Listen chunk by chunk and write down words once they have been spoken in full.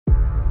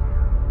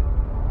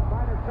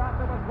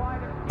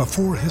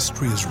Before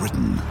history is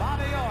written,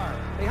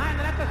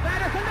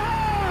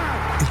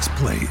 it's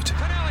played.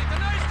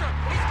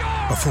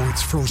 Before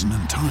it's frozen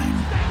in time,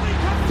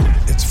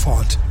 it's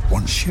fought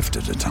one shift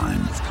at a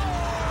time.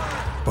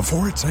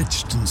 Before it's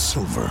etched in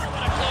silver,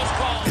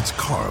 it's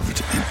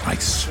carved in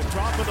ice.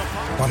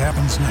 What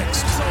happens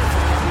next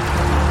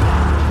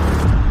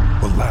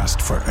will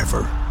last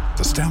forever.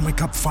 The Stanley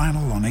Cup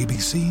Final on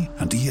ABC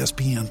and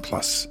ESPN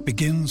Plus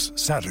begins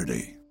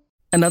Saturday.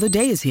 Another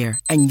day is here,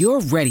 and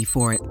you're ready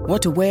for it.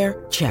 What to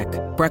wear? Check.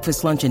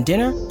 Breakfast, lunch, and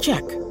dinner?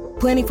 Check.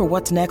 Planning for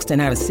what's next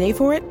and how to save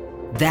for it?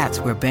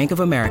 That's where Bank of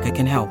America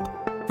can help.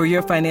 For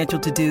your financial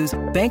to-dos,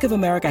 Bank of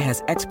America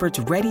has experts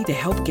ready to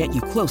help get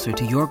you closer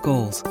to your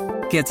goals.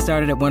 Get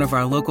started at one of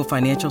our local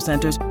financial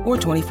centers or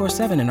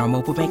 24/7 in our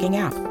mobile banking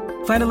app.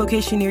 Find a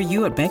location near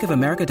you at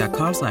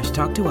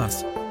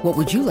bankofamerica.com/talktous. What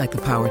would you like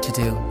the power to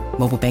do?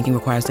 Mobile banking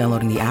requires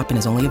downloading the app and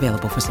is only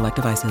available for select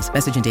devices.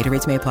 Message and data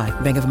rates may apply.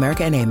 Bank of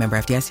America N.A., member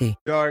FDIC.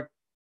 Dark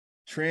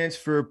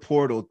Transfer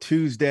Portal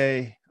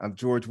Tuesday. I'm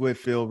George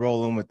Whitfield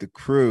rolling with the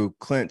crew.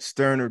 Clint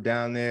Sterner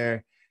down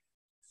there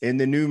in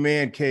the new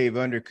man cave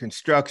under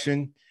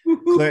construction.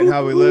 Clint,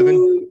 how we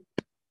living?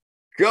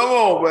 Come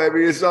on,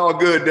 baby. It's all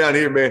good down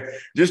here, man.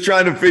 Just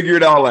trying to figure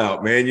it all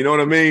out, man. You know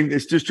what I mean?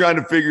 It's just trying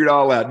to figure it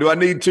all out. Do I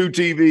need 2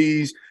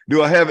 TVs?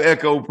 Do I have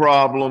echo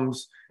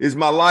problems? Is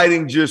my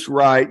lighting just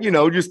right? You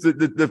know, just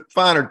the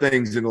finer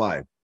things in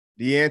life.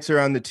 The answer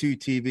on the 2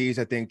 TVs,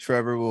 I think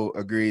Trevor will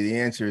agree. The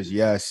answer is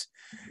yes.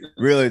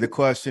 Really, the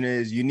question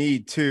is, you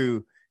need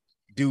 2.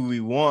 Do we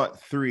want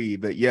 3?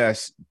 But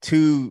yes,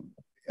 2,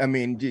 I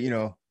mean, you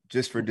know,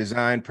 just for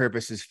design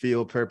purposes,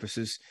 field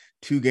purposes,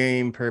 2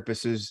 game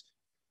purposes,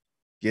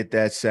 get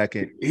that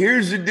second.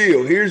 Here's the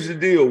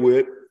deal,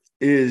 Whit,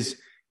 is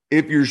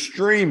if you're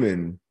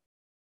streaming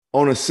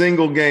on a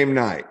single game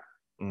night,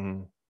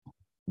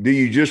 do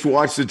you just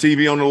watch the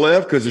TV on the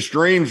left? Because the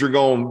streams they're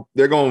going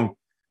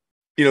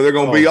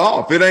to be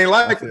off. It ain't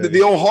like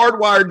the old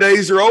hardwired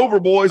days are over,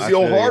 boys. The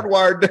old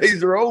hardwired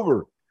days are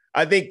over.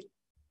 I think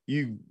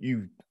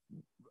you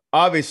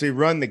obviously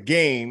run the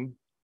game,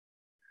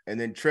 and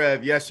then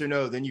Trev, yes or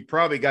no, then you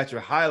probably got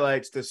your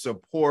highlights to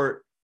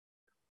support,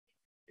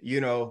 you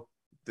know,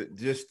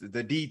 just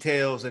the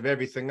details of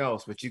everything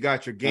else. But you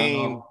got your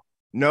game.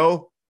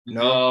 No, you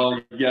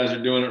guys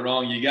are doing it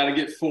wrong. You got to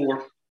get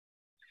 4.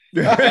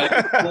 So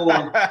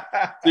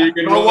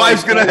my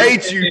wife's going to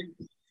hate you.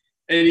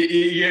 And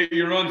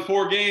you run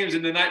 4 games,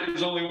 and the night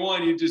there's only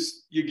 1.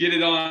 You get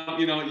it on.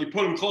 You know, you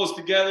put them close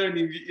together, and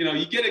you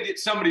got to get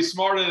somebody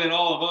smarter than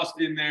all of us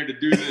in there to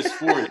do this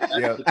for you.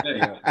 That's the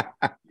thing.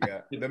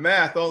 Yeah.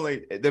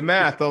 The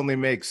math only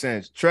makes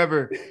sense.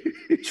 Trevor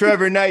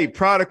Knight,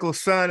 prodigal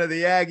son of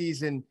the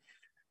Aggies and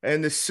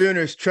the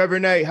Sooners. Trevor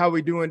Knight, how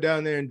we doing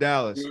down there in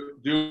Dallas?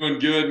 Doing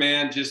good,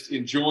 man. Just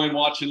enjoying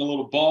watching a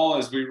little ball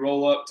as we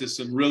roll up to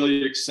some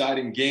really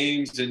exciting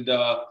games, and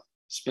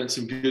spent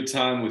some good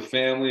time with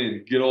family.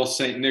 And good old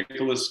St.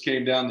 Nicholas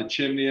came down the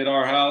chimney at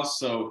our house,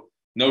 so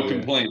no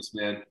complaints,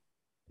 man.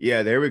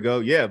 Yeah, there we go.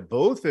 Yeah,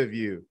 both of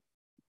you.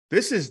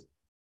 This is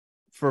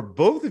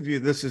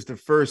the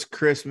first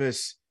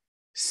Christmas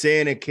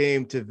Santa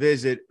came to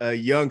visit a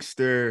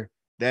youngster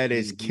that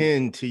is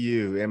kin to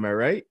you. Am I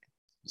right?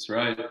 That's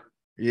right.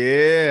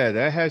 Yeah,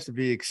 that has to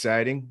be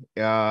exciting.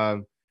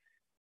 I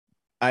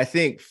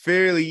think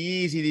fairly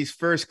easy these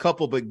first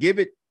couple, but give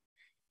it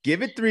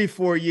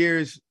 3-4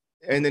 years,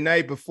 and the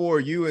night before,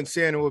 you and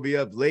Santa will be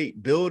up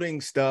late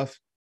building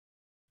stuff.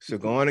 So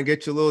go on and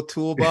get your little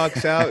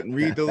toolbox out and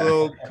read the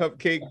little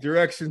cupcake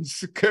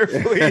directions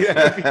carefully.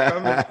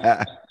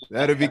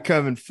 That'll be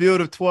coming.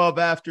 Field of 12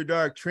 After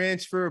Dark,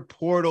 Transfer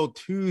Portal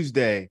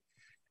Tuesday,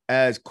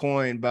 as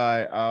coined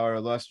by our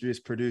illustrious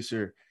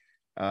producer,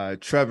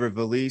 Trevor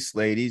Valise.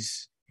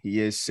 Ladies,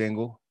 he is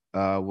single.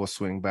 We'll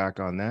swing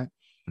back on that.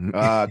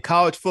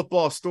 College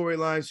football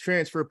storylines,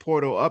 transfer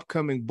portal,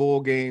 upcoming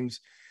bowl games,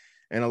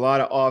 and a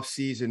lot of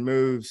off-season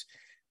moves.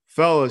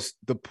 Fellas,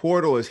 the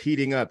portal is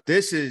heating up.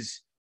 This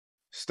is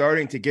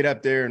starting to get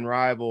up there and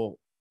rival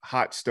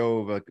hot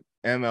stove like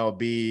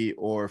MLB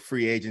or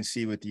free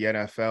agency with the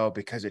NFL,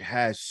 because it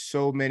has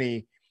so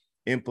many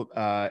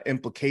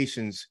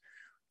implications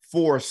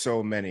for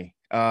so many.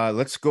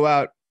 Let's go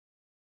out,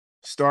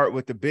 start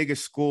with the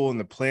biggest school on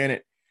the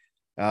planet,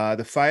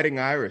 the Fighting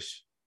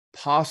Irish.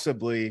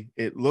 Possibly,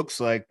 it looks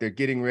like they're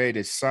getting ready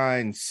to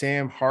sign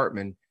Sam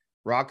Hartman,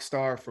 rock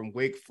star from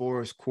Wake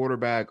Forest,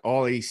 quarterback,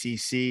 all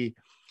ACC.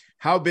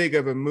 How big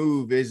of a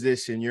move is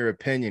this in your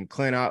opinion?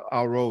 Clint,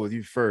 I'll roll with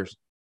you first.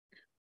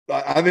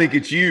 I think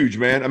it's huge,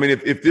 man. I mean,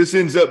 if this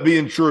ends up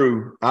being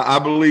true, I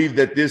believe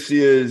that this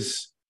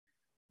is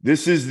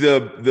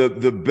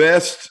the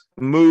best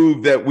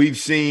move that we've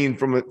seen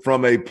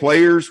from a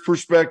player's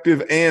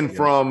perspective and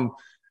from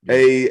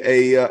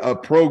a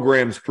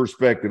program's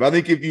perspective. I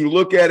think if you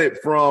look at it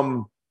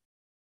from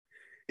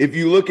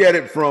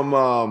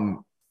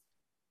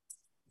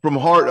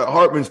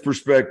Hartman's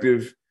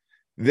perspective,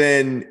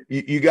 then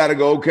you got to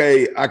go,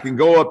 okay, I can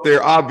go up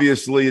there.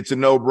 Obviously, it's a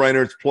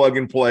no-brainer. It's plug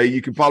and play.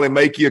 You can probably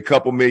make you a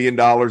couple $1 million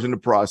in the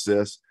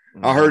process.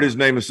 I heard his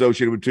name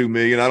associated with $2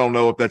 million. I don't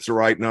know if that's the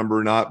right number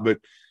or not, but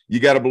you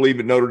got to believe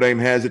that Notre Dame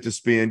has it to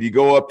spend. You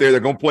go up there, they're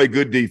going to play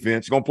good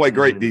defense, going to play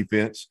great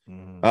defense.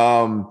 You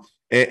got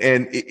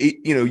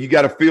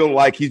to feel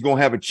like he's going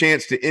to have a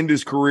chance to end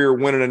his career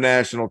winning a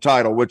national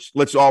title, which,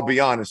 let's all be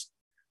honest,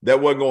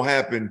 that wasn't going to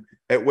happen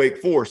at Wake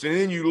Forest. And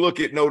then you look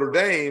at Notre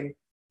Dame,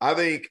 I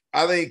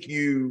think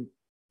you –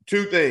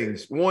 two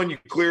things. One, you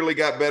clearly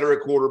got better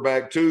at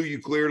quarterback. Two, you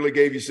clearly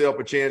gave yourself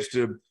a chance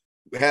to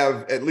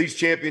have at least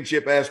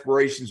championship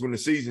aspirations when the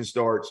season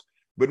starts.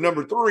 But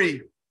number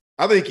three,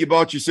 I think you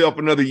bought yourself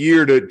another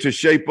year to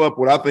shape up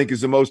what I think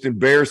is the most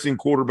embarrassing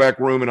quarterback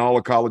room in all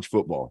of college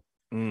football.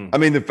 I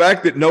mean, the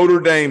fact that Notre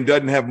Dame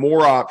doesn't have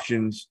more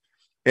options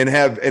and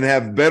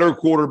have better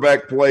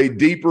quarterback play,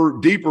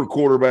 deeper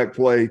quarterback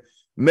play,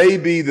 may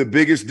be the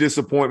biggest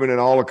disappointment in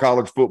all of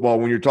college football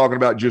when you're talking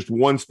about just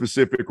one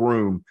specific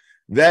room.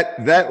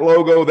 That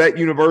logo, that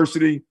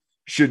university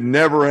should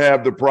never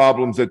have the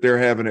problems that they're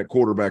having at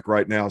quarterback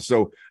right now.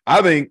 So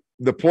I think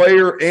the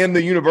player and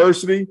the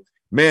university,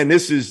 man,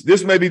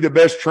 this may be the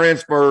best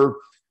transfer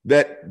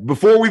that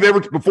before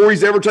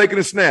he's ever taken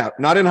a snap,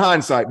 not in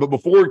hindsight, but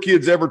before a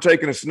kid's ever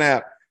taken a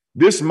snap,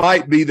 this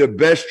might be the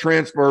best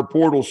transfer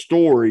portal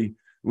story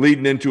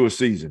leading into a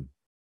season.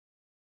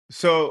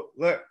 So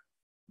look,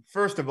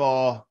 first of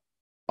all,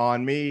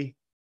 on me,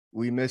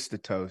 we missed the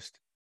toast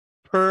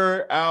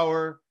per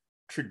our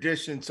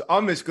tradition. So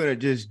I'm just going to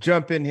just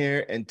jump in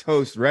here and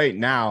toast right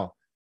now.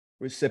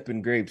 We're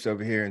sipping grapes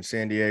over here in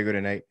San Diego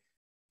tonight.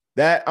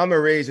 That I'm going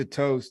to raise a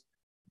toast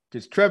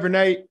because Trevor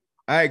Knight,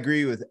 I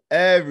agree with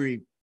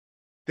everything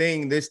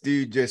this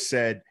dude just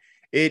said.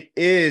 It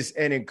is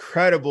an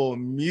incredible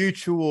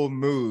mutual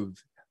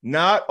move.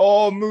 Not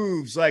all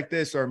moves like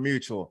this are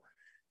mutual.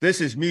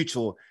 This is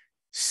mutual.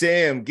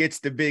 Sam gets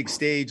the big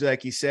stage,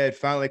 like he said,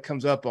 finally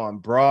comes up on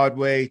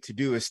Broadway to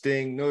do his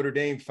thing. Notre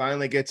Dame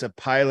finally gets a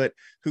pilot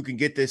who can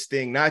get this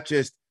thing not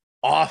just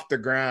off the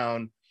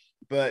ground,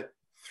 but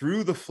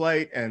through the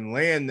flight and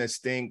land this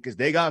thing because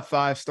they got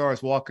 5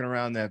 stars walking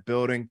around that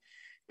building.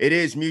 It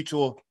is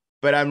mutual,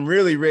 but I'm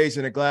really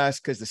raising a glass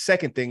because the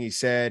second thing he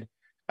said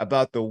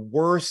about the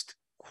worst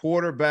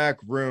quarterback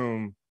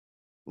room,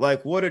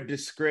 like what a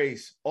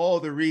disgrace.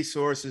 All the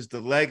resources, the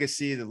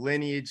legacy, the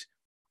lineage,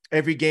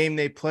 every game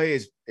they play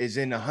is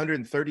in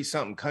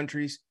 130-something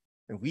countries,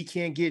 and we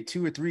can't get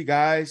 2 or 3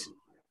 guys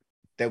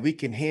that we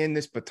can hand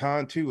this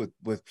baton to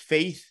with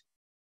faith.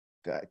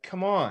 God,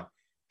 come on.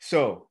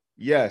 So,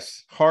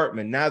 yes,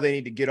 Hartman, now they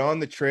need to get on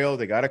the trail.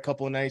 They got a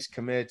couple of nice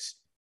commits,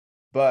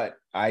 but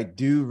I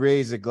do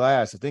raise a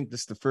glass. I think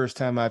this is the first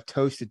time I've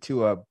toasted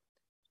to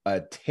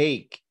a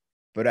take,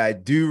 but I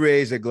do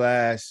raise a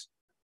glass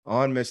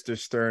on Mr.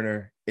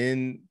 Sterner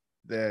in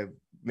the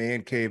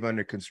man cave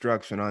under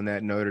construction on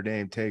that Notre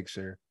Dame take,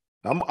 sir.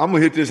 I'm gonna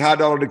hit this high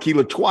dollar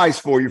tequila twice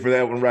for you for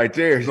that one right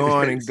there.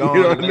 Gone and gone.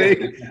 You know what I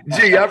mean?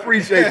 Gee, I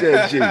appreciate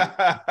that, G.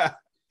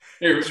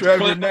 Hey,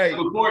 Trevor Knight.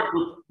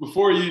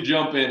 Before you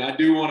jump in, I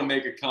do want to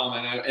make a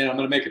comment, and I'm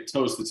going to make a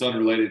toast that's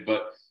unrelated,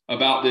 but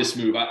about this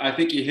move. I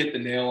think you hit the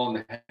nail on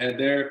the head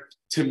there.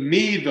 To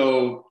me,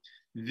 though,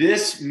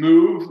 this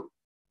move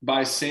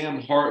by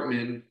Sam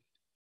Hartman,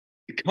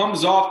 it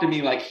comes off to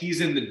me like he's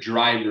in the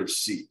driver's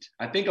seat.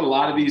 I think a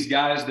lot of these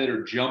guys that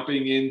are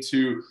jumping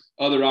into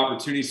other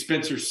opportunities,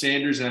 Spencer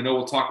Sanders, and I know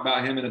we'll talk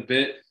about him in a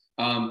bit,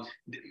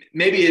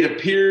 maybe it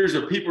appears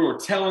or people are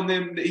telling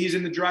them that he's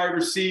in the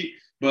driver's seat,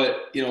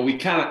 but, you know, we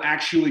kind of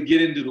actually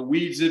get into the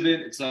weeds of it.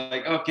 It's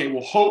like, okay,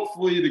 well,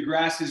 hopefully the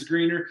grass is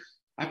greener.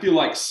 I feel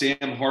like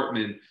Sam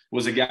Hartman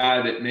was a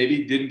guy that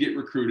maybe didn't get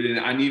recruited,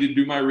 and I need to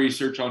do my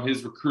research on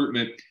his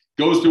recruitment.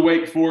 Goes to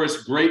Wake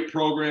Forest, great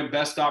program,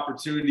 best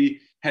opportunity,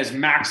 has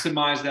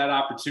maximized that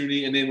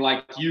opportunity. And then,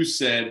 like you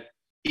said,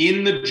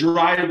 in the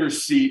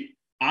driver's seat,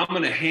 I'm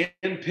going to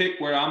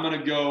handpick where I'm going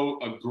to go.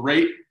 A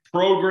great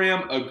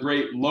program, a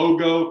great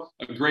logo,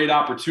 a great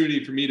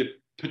opportunity for me to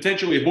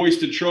potentially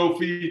hoist a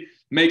trophy,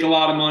 make a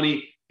lot of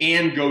money,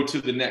 and go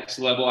to the next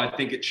level. I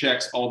think it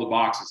checks all the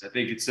boxes. I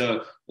think it's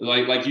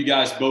like you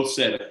guys both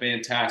said, a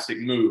fantastic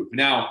move.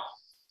 Now,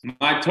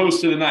 my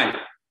toast of the night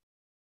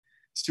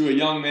is to a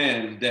young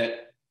man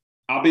that,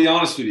 I'll be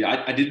honest with you,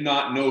 I did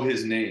not know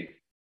his name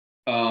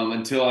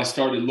until I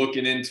started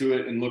looking into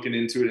it. And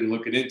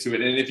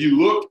if you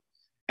look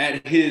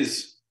at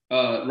his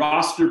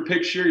roster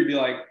picture, you'd be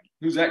like,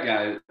 who's that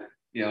guy?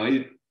 You know,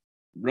 he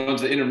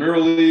runs the intramural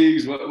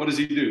leagues. What does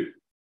he do?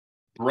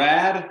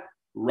 Brad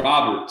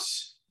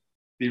Roberts,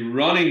 the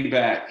running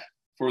back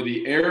for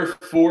the Air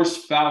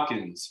Force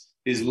Falcons,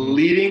 is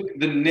leading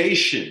the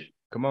nation.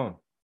 Come on.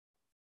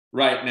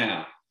 Right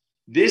now.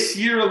 This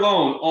year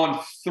alone, on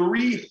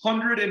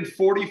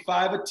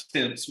 345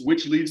 attempts,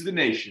 which leads the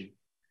nation,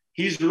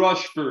 he's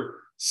rushed for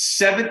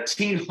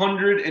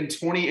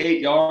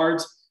 1,728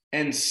 yards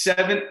and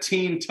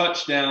 17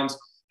 touchdowns,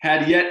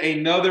 had yet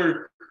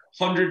another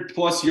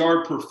 100-plus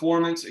yard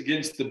performance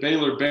against the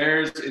Baylor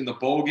Bears in the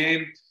bowl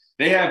game.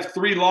 They have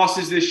 3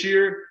 losses this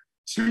year.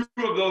 2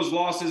 of those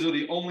losses are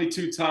the only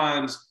 2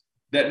 times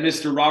that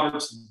Mr.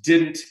 Roberts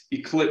didn't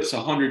eclipse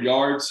 100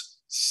 yards.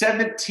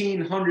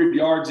 1,700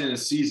 yards in a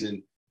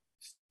season,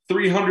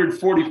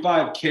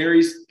 345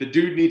 carries. The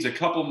dude needs a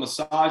couple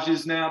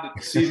massages now that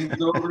the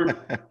season's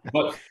over.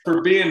 But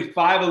for being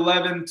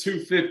 5'11",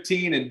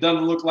 215, and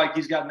doesn't look like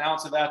he's got an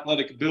ounce of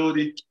athletic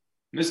ability,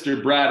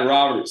 Mr. Brad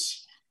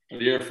Roberts of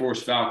the Air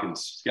Force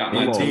Falcons got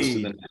my toast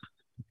of the night.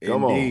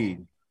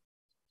 Indeed.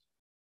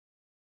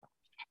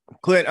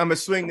 Clint, I'm going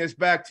to swing this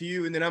back to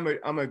you, and then I'm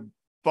gonna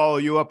follow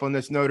you up on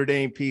this Notre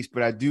Dame piece,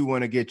 but I do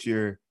want to get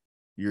your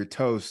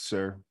toast,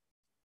 sir.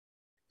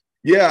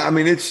 Yeah, I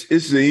mean, it's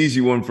an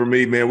easy one for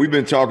me, man. We've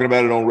been talking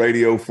about it on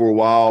radio for a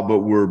while, but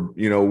we're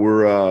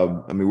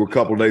a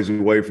couple of days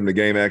away from the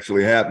game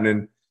actually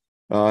happening.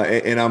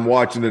 And I'm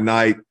watching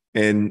tonight,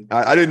 and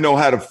I didn't know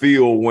how to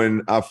feel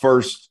when I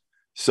first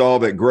saw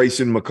that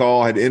Grayson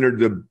McCall had entered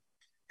the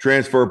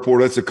transfer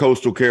portal. That's a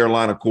Coastal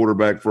Carolina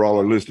quarterback for all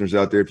our listeners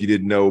out there, if you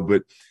didn't know,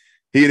 but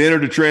he had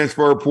entered the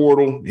transfer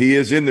portal. He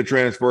is in the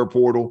transfer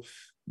portal,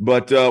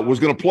 but was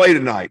going to play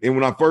tonight. And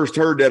when I first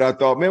heard that, I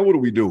thought, man, what are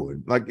we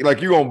doing? Like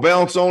you're going to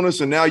bounce on us,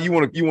 and now you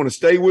want to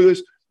stay with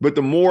us. But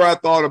the more I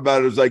thought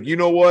about it, it was like, you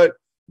know what?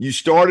 You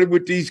started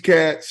with these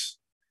cats,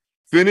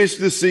 finish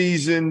the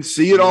season,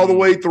 see it all the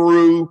way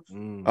through.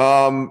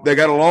 They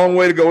got a long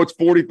way to go. It's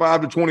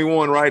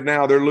 45-21 right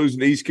now. They're losing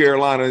to East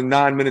Carolina and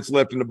 9 minutes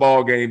left in the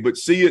ball game. But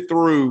see it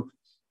through.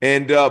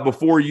 And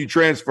before you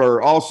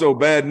transfer, also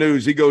bad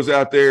news, he goes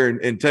out there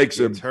and takes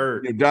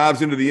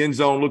dives into the end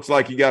zone, looks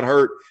like he got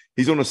hurt.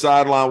 He's on the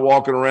sideline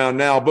walking around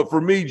now. But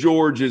for me,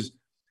 George,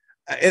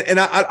 I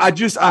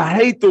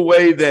hate the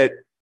way that,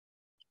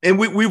 and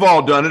we've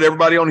all done it.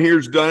 Everybody on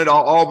here's done it.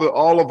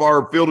 All of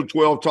our Field of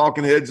 12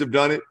 talking heads have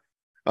done it.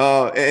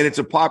 And it's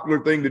a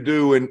popular thing to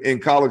do in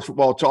college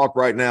football talk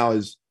right now,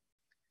 is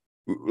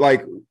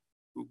like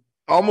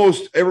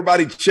almost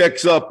everybody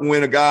checks up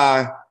when a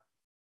guy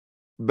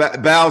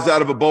bows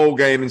out of a bowl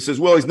game and says,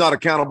 well, he's not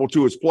accountable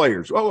to his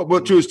players,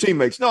 but to his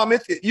teammates. No, I mean,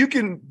 you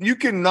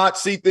can not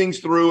see things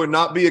through and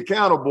not be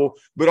accountable,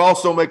 but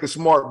also make a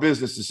smart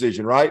business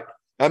decision, right?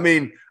 I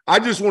mean, I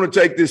just want to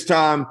take this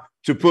time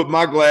to put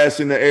my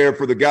glass in the air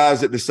for the guys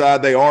that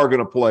decide they are going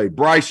to play.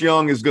 Bryce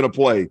Young is going to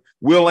play.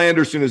 Will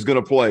Anderson is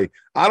going to play.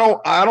 I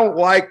don't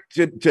like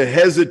to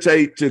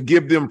hesitate to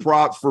give them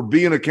props for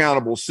being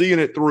accountable, seeing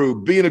it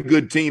through, being a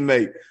good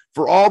teammate,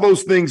 for all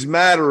those things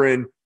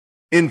mattering,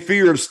 in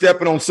fear of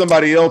stepping on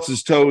somebody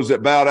else's toes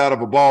that bowed out of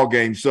a ball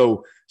game.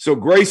 So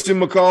Grayson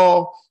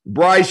McCall,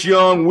 Bryce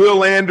Young,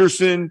 Will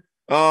Anderson,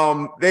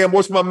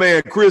 what's my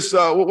man? Chris,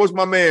 what's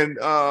my man?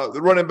 The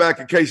running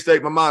back at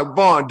K-State, my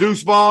man,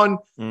 Deuce Vaughn.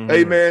 Mm-hmm.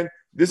 Hey, man,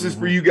 this is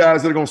for you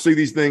guys that are going to see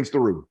these things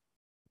through.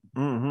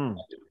 Mm-hmm.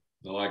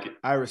 I like it.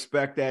 I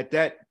respect that.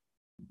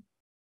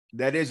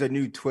 That is a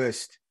new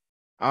twist.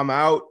 I'm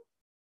out.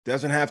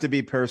 Doesn't have to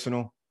be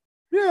personal.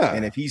 Yeah.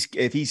 And if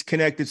he's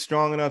connected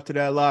strong enough to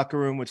that locker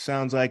room, which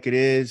sounds like it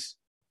is,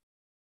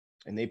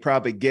 and they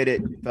probably get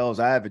it, fellas,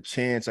 I have a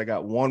chance. I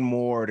got one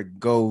more to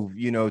go,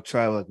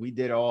 try like we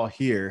did all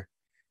here.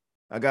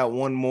 I got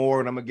one more,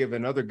 and I'm going to give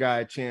another guy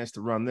a chance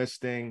to run this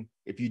thing.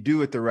 If you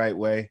do it the right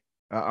way,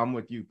 I'm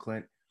with you,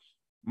 Clint.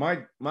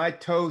 My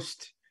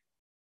toast,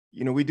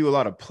 we do a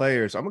lot of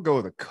players. I'm going to go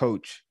with a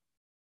coach.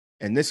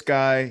 And this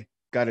guy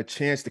got a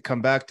chance to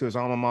come back to his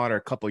alma mater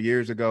a couple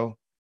years ago.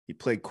 He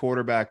played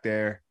quarterback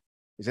there.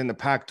 He's in the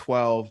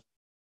Pac-12.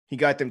 He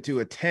got them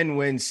to a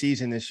 10-win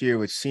season this year,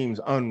 which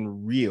seems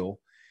unreal.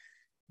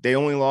 They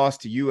only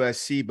lost to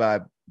USC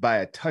by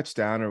a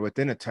touchdown or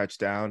within a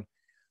touchdown.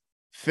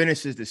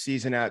 Finishes the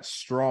season out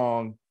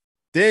strong,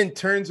 then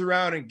turns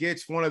around and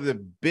gets one of the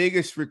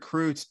biggest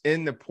recruits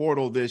in the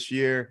portal this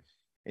year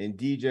in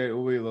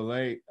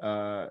Uiagalelei,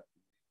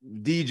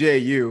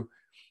 DJU,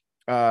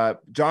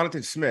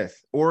 Jonathan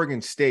Smith,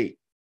 Oregon State.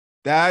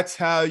 That's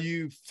how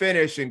you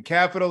finish and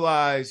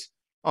capitalize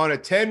on a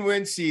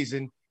 10-win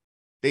season.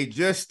 They're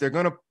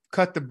going to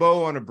cut the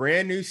bow on a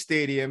brand new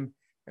stadium.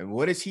 And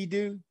what does he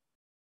do?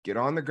 Get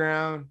on the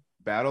ground,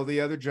 battle the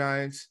other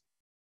giants,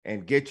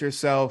 and get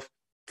yourself,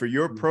 for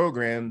your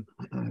program,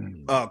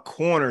 a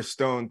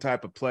cornerstone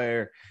type of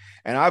player.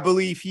 And I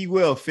believe he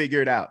will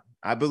figure it out.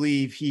 I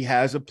believe he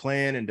has a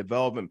plan and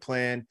development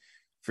plan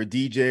for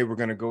DJ. We're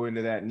going to go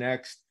into that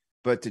next.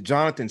 But to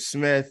Jonathan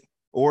Smith,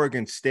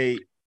 Oregon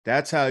State,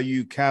 that's how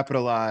you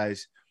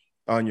capitalize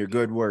on your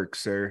good work,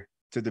 sir,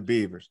 to the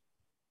Beavers.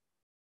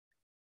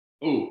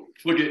 Oh,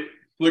 look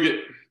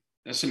it.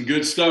 That's some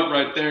good stuff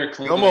right there,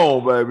 Clint. Come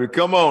on, baby.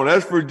 Come on.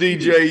 That's for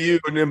DJU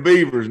and them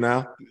Beavers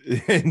now.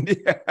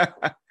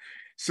 Yeah.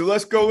 So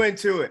let's go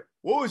into it.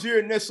 What was your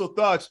initial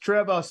thoughts?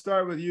 Trev, I'll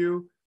start with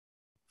you.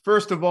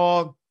 First of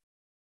all,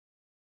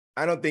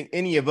 I don't think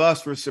any of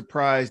us were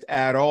surprised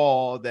at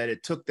all that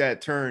it took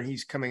that turn.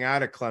 He's coming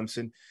out of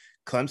Clemson.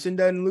 Clemson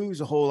doesn't lose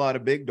a whole lot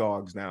of big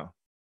dogs now.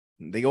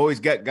 They always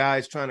get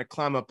guys trying to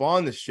climb up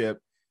on the ship,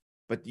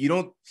 but you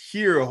don't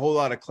hear a whole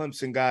lot of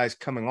Clemson guys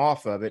coming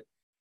off of it.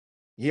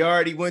 He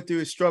already went through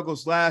his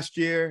struggles last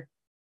year.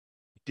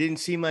 Didn't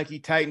seem like he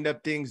tightened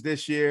up things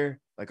this year.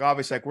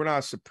 Obviously, we're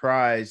not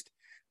surprised.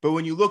 But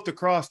when you looked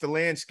across the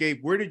landscape,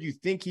 where did you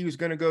think he was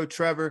going to go,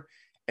 Trevor?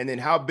 And then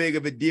how big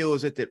of a deal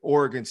is it that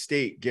Oregon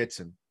State gets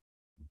him?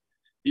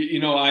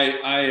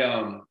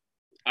 I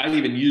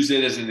even use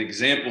it as an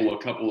example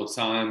a couple of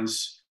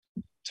times,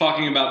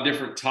 talking about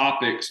different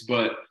topics,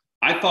 but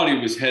I thought he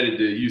was headed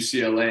to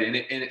UCLA, and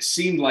it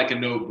seemed like a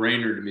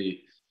no-brainer to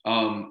me.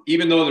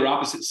 Even though they're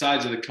opposite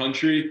sides of the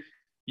country,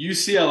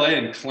 UCLA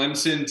and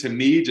Clemson, to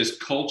me, just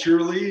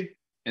culturally,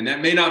 and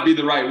that may not be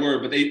the right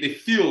word, but they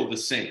feel the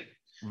same.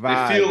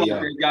 They feel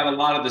like they've got a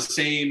lot of the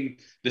same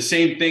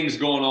things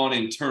going on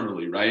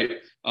internally, right?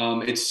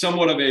 It's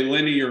somewhat of a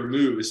linear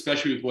move,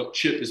 especially with what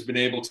Chip has been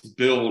able to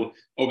build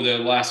over the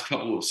last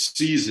couple of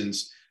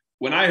seasons.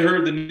 When I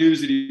heard the news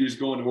that he was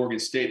going to Oregon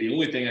State, the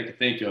only thing I could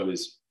think of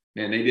is,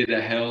 man, they did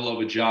a hell of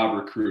a job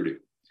recruiting,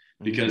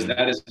 because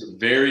that is a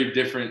very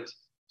different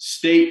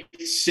state,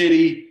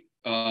 city,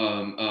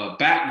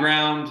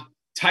 background,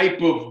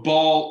 type of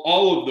ball,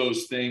 all of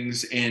those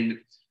things. And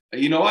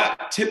you know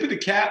what? Tip of the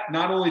cap,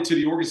 not only to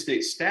the Oregon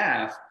State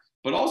staff,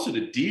 but also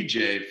to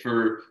DJ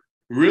for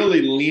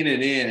really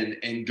leaning in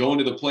and going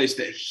to the place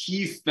that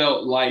he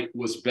felt like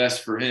was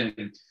best for him.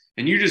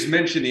 And you just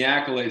mentioned the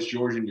accolades,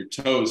 George, and your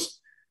toast.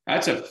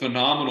 That's a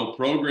phenomenal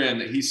program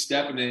that he's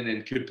stepping in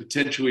and could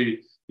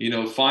potentially,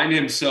 find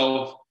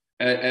himself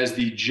as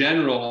the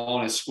general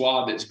on a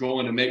squad that's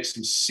going to make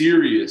some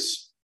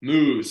serious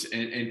moves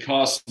and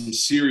cause some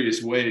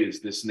serious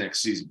waves this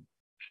next season.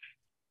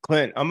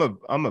 Clint, I'm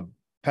a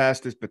pass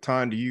this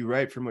baton to you,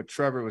 right from what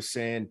Trevor was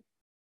saying.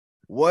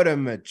 What a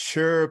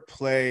mature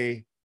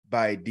play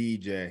by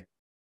DJ.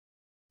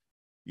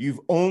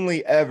 You've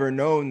only ever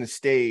known the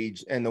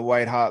stage and the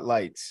white hot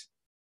lights.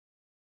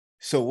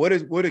 So what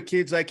do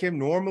kids like him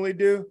normally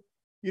do?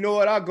 You know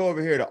what? I'll go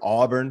over here to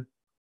Auburn.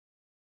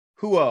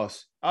 Who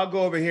else? I'll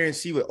go over here and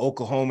see what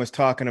Oklahoma's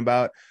talking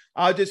about.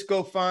 I'll just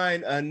go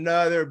find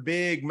another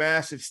big,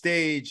 massive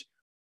stage.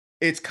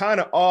 It's kind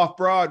of off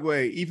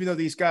Broadway, even though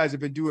these guys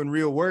have been doing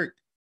real work.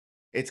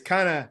 It's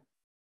kind of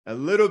a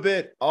little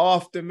bit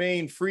off the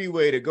main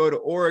freeway to go to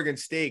Oregon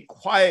State,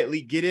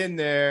 quietly get in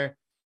there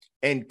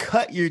and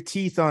cut your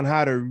teeth on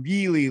how to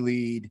really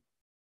lead,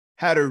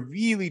 how to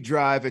really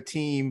drive a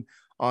team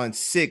on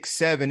 6,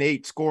 7,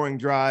 8 scoring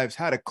drives,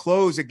 how to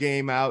close a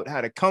game out,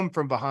 how to come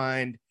from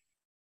behind.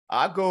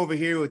 I'll go over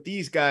here with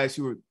these guys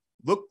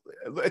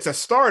it's a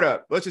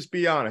startup. Let's just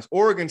be honest.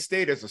 Oregon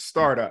State is a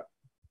startup.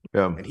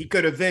 Yeah. And he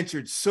could have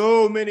ventured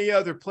so many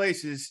other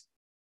places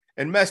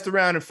and messed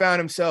around and found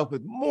himself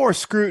with more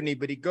scrutiny,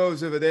 but he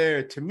goes over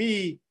there. To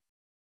me,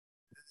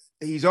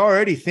 he's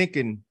already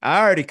thinking,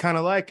 I already kind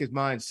of like his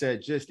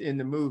mindset just in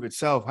the move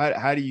itself.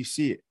 How do you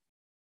see it?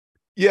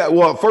 Yeah,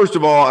 well, first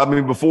of all, I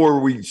mean, before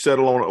we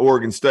settle on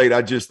Oregon State,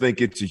 I just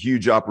think it's a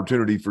huge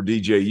opportunity for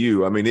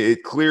DJU. I mean,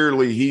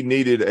 he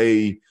needed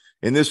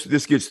and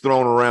this gets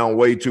thrown around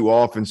way too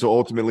often, so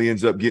ultimately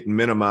ends up getting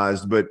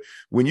minimized. But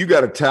when you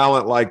got a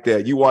talent like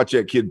that, you watch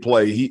that kid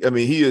play. He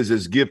is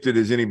as gifted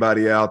as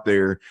anybody out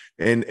there.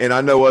 And I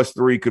know us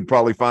three could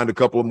probably find a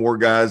couple of more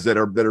guys that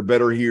are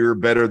better here,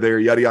 better there,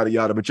 yada yada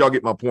yada. But y'all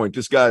get my point.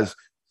 This guy's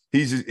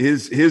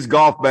his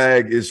golf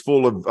bag is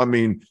full of,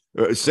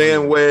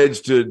 sand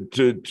wedge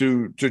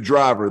to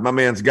driver. My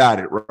man's got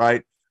it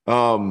right.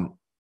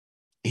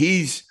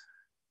 He's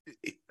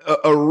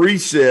a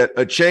reset,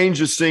 a change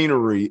of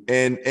scenery,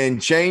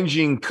 and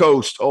changing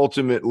coast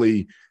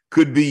ultimately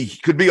could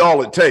be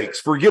all it takes.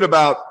 Forget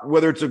about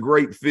whether it's a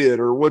great fit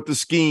or what the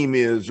scheme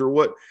is or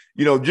what,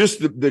 just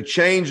the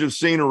change of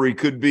scenery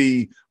could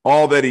be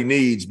all that he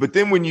needs. But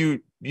then when you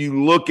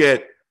look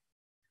at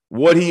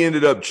what he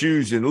ended up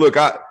choosing, look,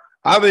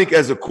 I think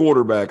as a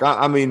quarterback,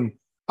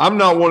 I'm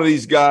not one of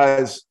these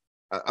guys.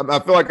 I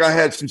feel like I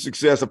had some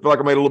success. I feel like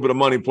I made a little bit of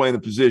money playing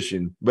the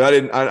position, but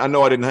I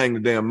know I didn't hang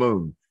the damn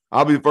moon.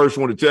 I'll be the first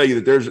one to tell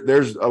you that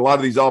there's a lot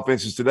of these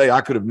offenses today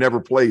I could have never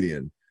played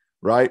in,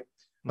 right?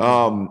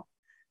 Mm-hmm.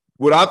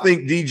 What I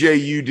think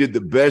DJU did the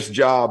best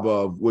job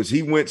of was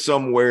he went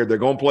somewhere they're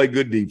going to play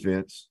good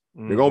defense.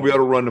 Mm-hmm. They're going to be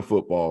able to run the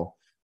football.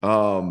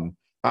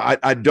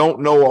 I don't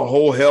know a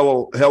whole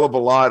hell of a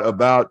lot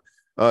about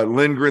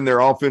Lindgren,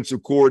 their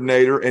offensive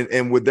coordinator,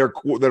 and with their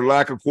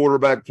lack of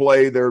quarterback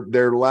play,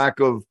 their lack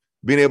of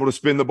being able to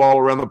spin the ball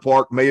around the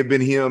park may have been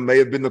him, may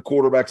have been the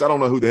quarterbacks. I don't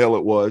know who the hell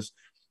it was,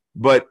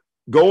 but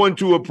going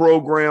to a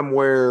program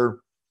where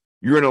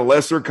you're in a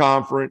lesser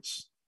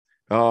conference,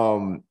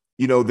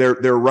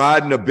 they're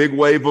riding a big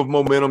wave of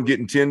momentum,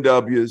 getting 10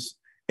 W's,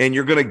 and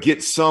you're going to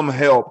get some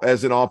help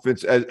as an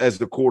offense as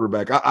the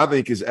quarterback. I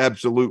think is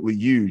absolutely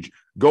huge.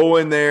 Go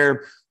in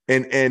there,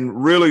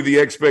 and really the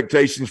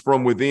expectations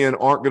from within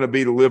aren't going to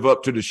be to live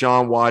up to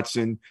Deshaun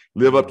Watson,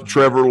 live up to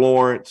Trevor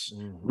Lawrence.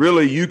 Mm-hmm.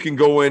 Really, you can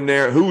go in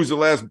there. Who was the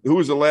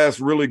last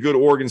really good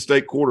Oregon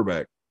State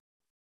quarterback?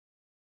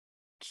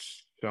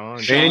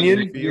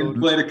 Mannion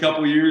played a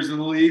couple years in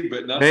the league,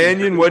 but nothing.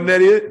 Mannion, wasn't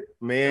that it?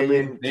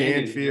 Mannion,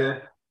 Canfield.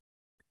 Yeah.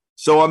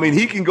 So,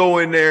 he can go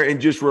in there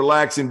and just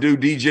relax and do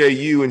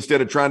DJU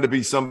instead of trying to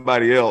be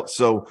somebody else.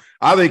 So,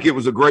 I think it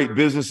was a great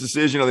business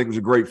decision. I think it was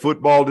a great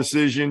football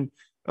decision.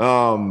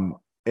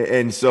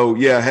 And so,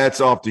 yeah,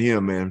 hats off to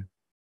him, man.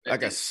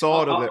 Like a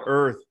salt of the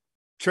earth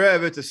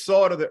Trev, it's a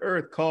salt of the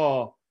earth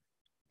call.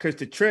 Because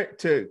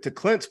to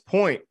Clint's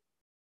point,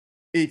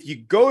 if you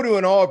go to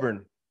an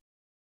Auburn,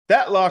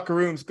 that locker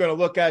room's going to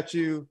look at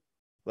you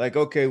like,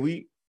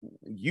 okay,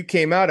 you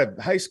came out of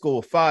high school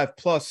with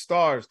 5+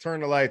 stars.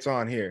 Turn the lights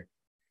on here.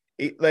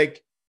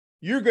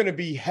 You're going to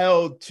be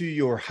held to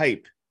your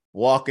hype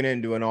walking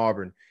into an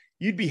Auburn.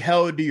 You'd be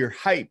held to your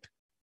hype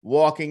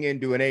walking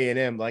into an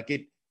A&M.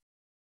 Like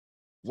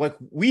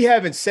we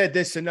haven't said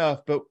this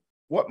enough, but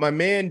what my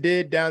man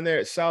did down there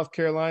at South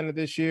Carolina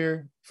this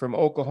year from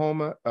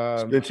Oklahoma.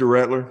 Spencer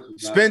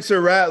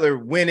Rattler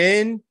went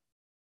in,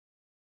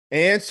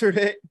 answered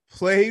it,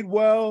 played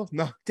well,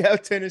 knocked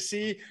out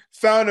Tennessee,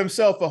 found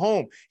himself a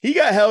home. He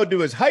got held to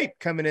his hype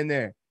coming in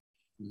there.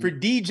 For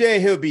DJ,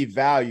 he'll be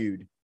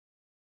valued.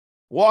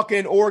 Walking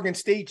in Oregon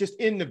State, just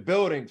in the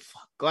building.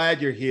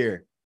 Glad you're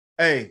here.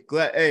 Hey,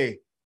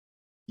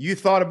 you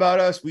thought about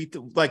us.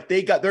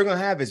 They're gonna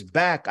have his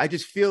back. I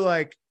just feel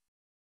like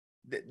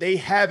they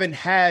haven't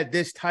had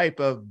this type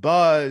of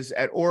buzz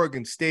at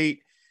Oregon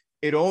State.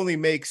 It only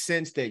makes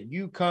sense that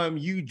you come,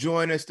 you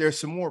join us. There's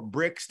some more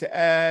bricks to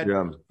add.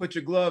 Yeah. Put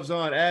your gloves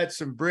on, add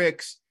some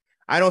bricks.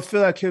 I don't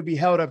feel like he'll be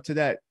held up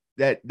to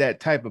that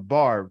type of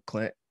bar,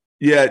 Clint.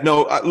 Yeah,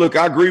 no, look,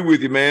 I agree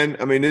with you, man.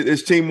 I mean,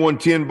 this team won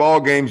 10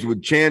 ball games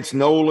with Chance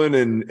Nolan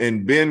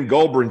and Ben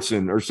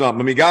Gulbranson or something.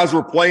 I mean, guys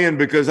were playing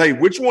because, hey,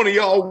 which one of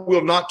y'all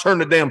will not turn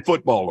the damn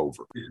football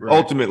over,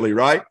 ultimately,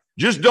 right?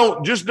 Just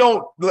don't.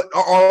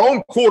 Our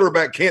own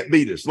quarterback can't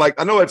beat us. Like,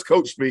 I know that's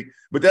coach speak,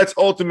 but that's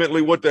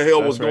ultimately what the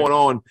hell was going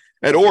on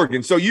at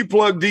Oregon. So you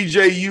plug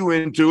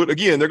DJU into it.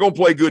 Again, they're going to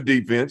play good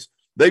defense.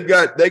 They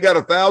got a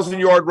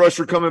 1,000-yard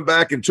rusher coming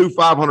back and 2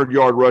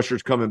 500-yard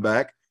rushers coming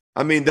back.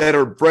 I mean, that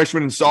are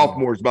freshmen and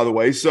sophomores, by the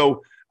way.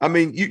 So, I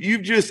mean,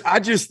 I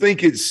just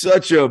think it's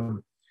such a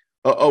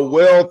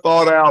well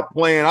thought out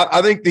plan.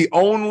 I think the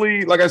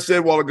only, like I said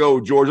a while ago,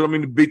 George, I don't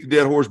mean to beat the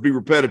dead horse, be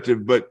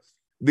repetitive, but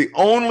the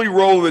only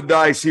roll of the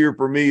dice here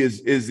for me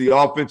is the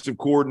offensive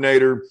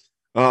coordinator.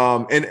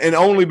 And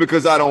only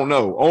because I don't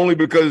know, only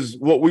because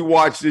what we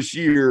watched this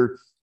year,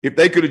 if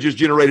they could have just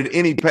generated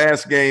any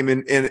pass game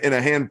in a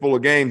handful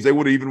of games, they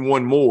would have even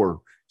won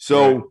more.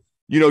 So,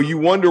 you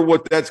wonder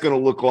what that's going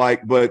to look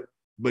like, but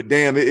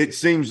damn, it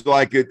seems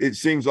like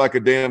a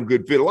damn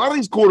good fit. A lot of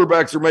these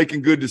quarterbacks are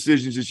making good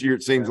decisions this year.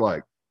 It seems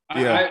like.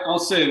 Yeah. I'll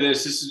say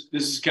this.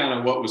 This is kind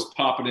of what was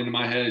popping into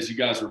my head as you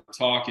guys were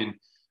talking.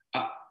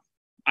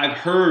 I've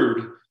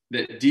heard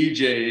that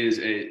DJ is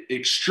a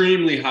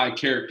extremely high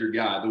character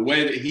guy. The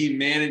way that he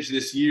managed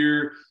this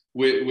year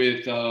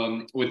with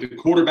the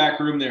quarterback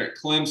room there at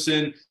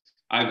Clemson,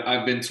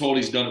 I've been told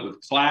he's done it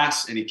with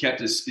class and he kept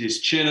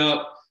his chin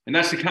up. And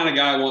that's the kind of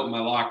guy I want in my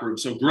locker room.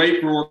 So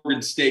great for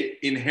Oregon State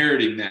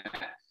inheriting that.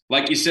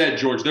 Like you said,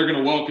 George, they're going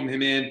to welcome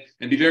him in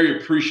and be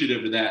very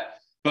appreciative of that.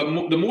 But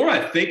the more I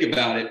think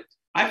about it,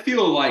 I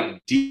feel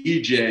like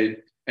DJ,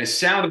 as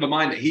sound of a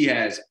mind that he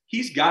has,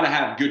 he's got to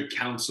have good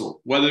counsel,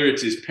 whether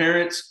it's his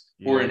parents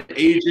or an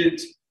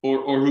agent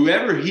or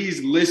whoever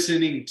he's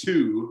listening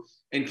to.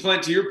 And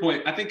Clint, to your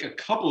point, I think a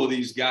couple of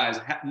these guys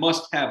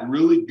must have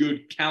really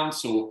good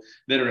counsel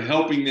that are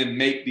helping them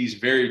make these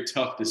very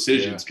tough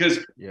decisions. Because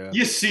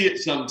you see it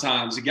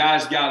sometimes. The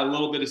guy's got a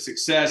little bit of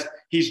success.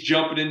 He's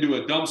jumping into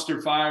a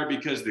dumpster fire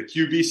because the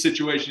QB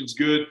situation's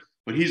good,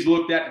 but he's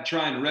looked at to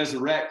try and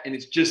resurrect, and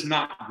it's just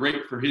not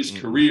great for his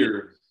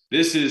career.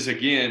 This is,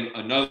 again,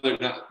 another,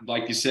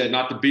 like you said,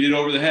 not to beat it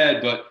over the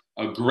head, but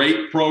a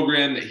great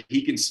program that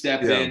he can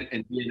step in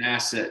and be an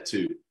asset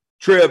to.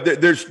 Trev,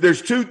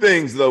 there's two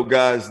things though,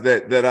 guys,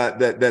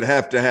 that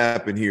have to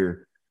happen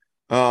here.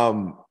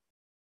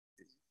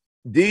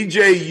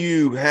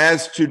 DJU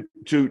has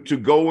to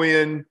go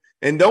in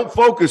and don't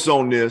focus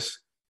on this,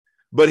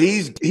 but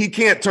he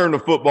can't turn the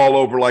football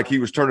over like he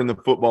was turning the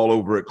football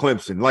over at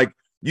Clemson.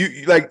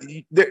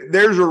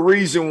 There's a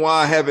reason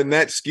why having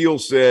that skill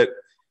set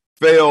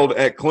failed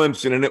at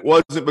Clemson, and it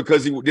wasn't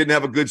because he didn't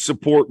have a good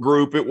support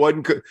group.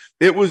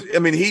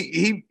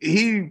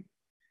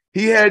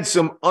 He had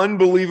some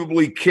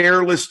unbelievably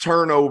careless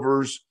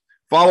turnovers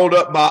followed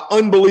up by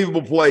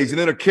unbelievable plays and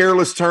then a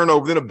careless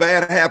turnover, then a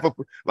bad half of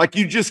 – like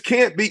you just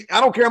can't be –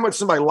 I don't care how much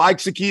somebody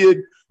likes a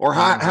kid or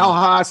how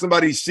high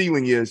somebody's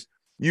ceiling is.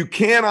 You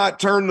cannot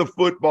turn the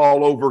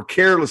football over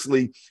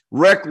carelessly,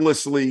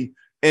 recklessly,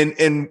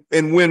 and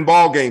win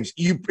ball games.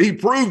 He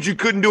proved you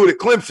couldn't do it at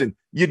Clemson.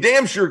 You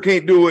damn sure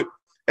can't do it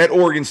at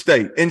Oregon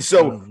State. And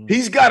so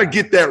he's got to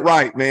get that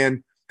right,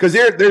 man. Because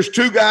there's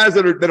two guys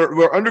that are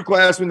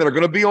underclassmen that are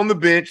going to be on the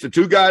bench, the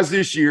two guys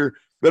this year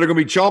that are going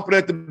to be chomping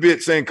at the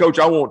bit saying, Coach,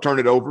 I won't turn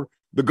it over.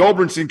 The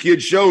Gulbranson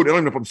kid showed, I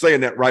don't know if I'm saying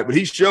that right, but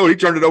he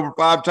turned it over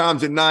 5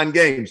 times in 9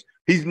 games.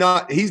 He's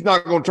not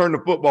going to turn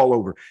the football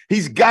over.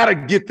 He's got to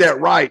get that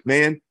right,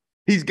 man.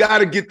 He's got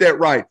to get that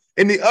right.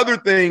 And the other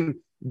thing,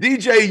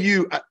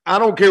 DJU, I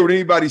don't care what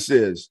anybody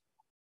says.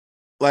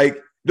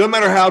 Like, doesn't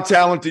matter how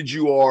talented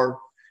you are.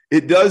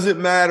 It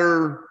doesn't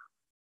matter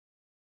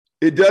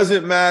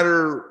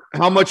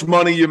how much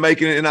money you're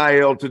making in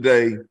NIL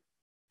today.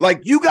 Like,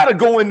 you got to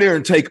go in there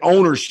and take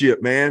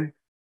ownership, man.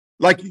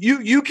 Like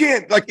you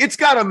can't, like, it's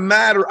got to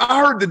matter. I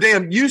heard the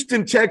damn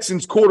Houston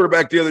Texans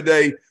quarterback the other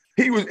day.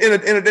 He was in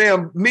a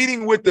damn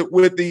meeting with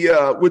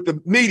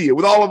the media,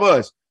 with all of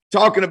us,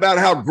 talking about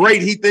how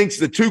great he thinks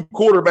the 2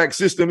 quarterback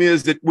system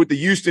is that with the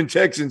Houston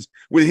Texans,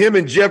 with him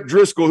and Jeff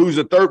Driscoll, who's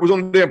was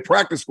on the damn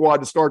practice squad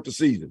to start the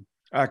season.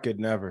 I could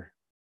never.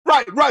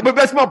 Right. But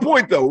that's my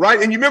point, though,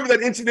 right? And you remember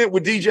that incident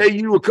with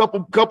DJU a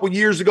couple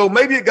years ago?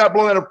 Maybe it got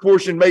blown out of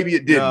proportion. Maybe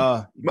it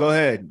didn't. Go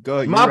ahead.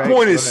 My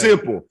point is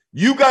simple.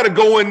 You got to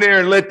go in there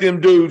and let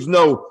them dudes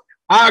know,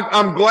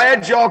 I'm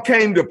glad y'all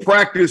came to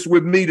practice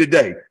with me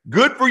today.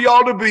 Good for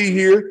y'all to be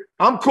here.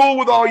 I'm cool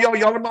with all y'all.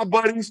 Y'all are my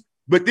buddies.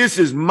 But this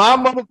is my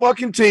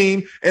motherfucking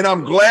team, and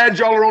I'm glad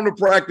y'all are on the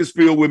practice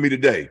field with me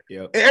today.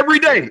 Yep. Every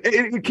day.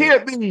 It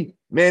can't be,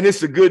 man, this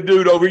is a good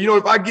dude over here. You know,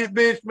 if I get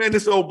benched, man,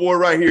 this old boy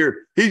right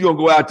here, he's going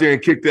to go out there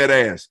and kick that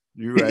ass.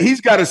 You're right. He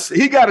got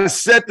to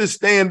set the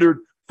standard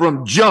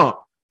from jump.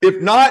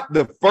 If not,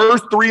 the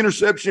first 3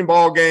 interception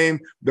ball game,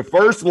 the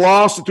first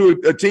loss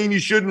to a team you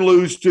shouldn't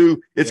lose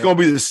to, it's going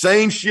to be the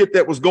same shit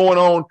that was going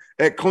on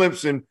at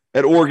Clemson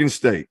at Oregon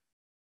State.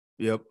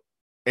 Yep.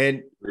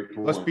 And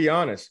let's be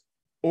honest.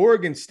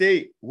 Oregon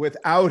State,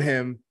 without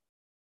him,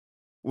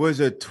 was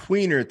a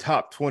tweener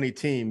top 20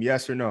 team,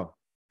 yes or no?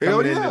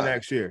 Coming into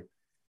next year.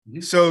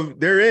 Mm-hmm. So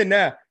they're in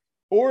that.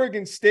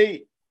 Oregon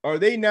State, are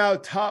they now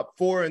top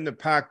 4 in the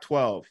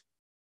Pac-12?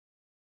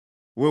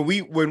 When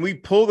we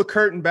pull the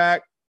curtain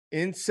back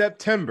in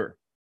September,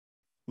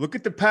 look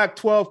at the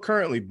Pac-12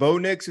 currently. Bo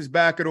Nix is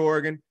back at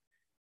Oregon.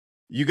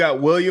 You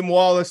got William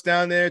Wallace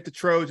down there at the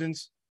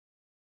Trojans.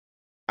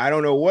 I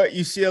don't know what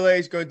UCLA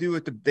is going to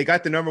do they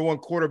got the number 1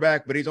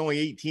 quarterback, but he's only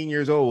 18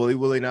 years old.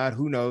 Will he not?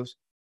 Who knows?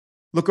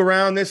 Look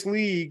around this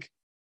league.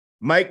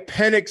 Mike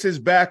Penix is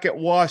back at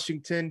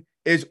Washington.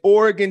 Is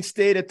Oregon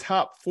State a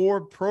top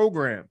 4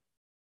 program?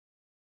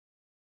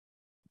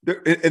 They're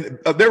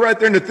right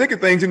there in the thick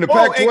of things in the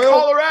Pac-12. In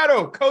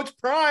Colorado, Coach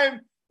Prime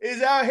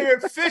is out here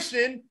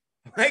fishing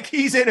like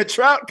he's in a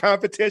trout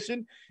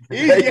competition.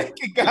 He's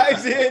yanking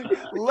guys in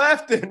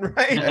left and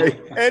right.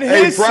 And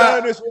his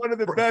son is one of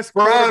the best.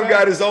 Prime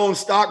got his own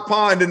stock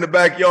pond in the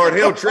backyard.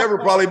 Hell, Trevor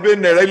probably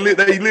been there.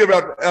 They live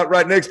out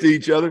right next to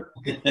each other.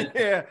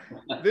 Yeah.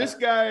 This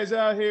guy is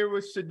out here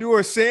with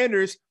Shedeur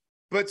Sanders,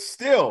 but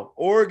still,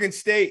 Oregon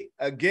State,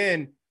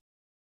 again,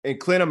 and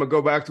Clint, I'm going to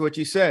go back to what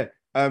you said,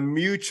 a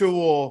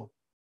mutual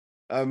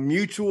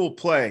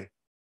play.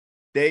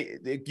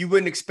 You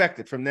wouldn't expect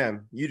it from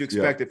them. You'd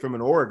expect it from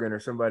an Oregon or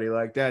somebody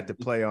like that to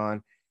play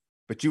on,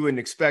 but you wouldn't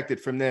expect it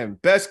from them.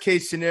 Best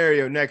case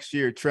scenario next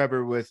year,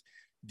 Trevor, with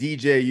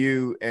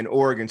DJU and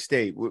Oregon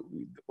State.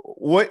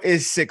 What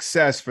is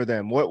success for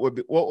them? What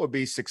would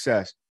be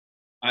success?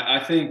 I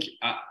think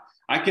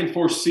I can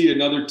foresee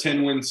another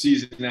 10-win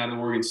season out of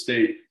Oregon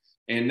State,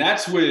 and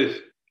that's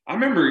with. I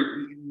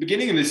remember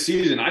beginning of the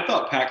season, I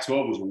thought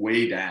Pac-12 was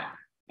way down.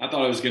 I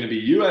thought it was going to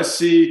be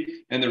USC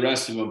and the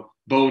rest of them.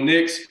 Bo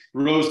Nix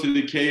rose to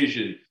the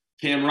occasion.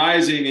 Cam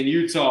Rising in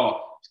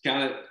Utah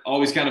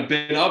always kind of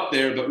been up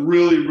there, but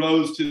really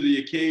rose to the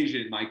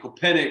occasion. Michael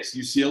Penix,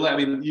 UCLA. I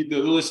mean, the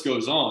list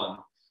goes on.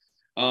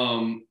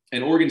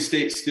 And Oregon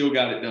State still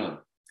got it done.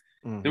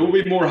 Mm-hmm. There will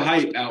be more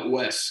hype out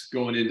west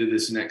going into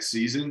this next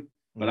season,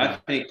 but I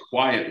think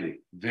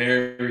quietly,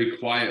 very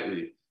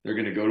quietly, they're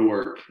going to go to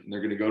work, and they're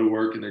going to go to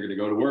work, and they're going to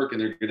go to work,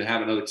 and they're going to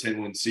have another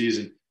 10-win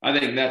season. I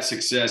think that's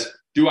success.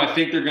 Do I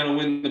think they're going to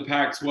win the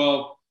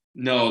Pac-12?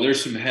 No,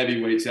 there's some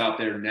heavyweights out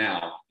there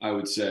now, I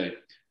would say.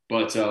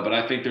 But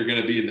I think they're going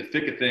to be in the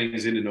thick of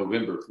things into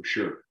November for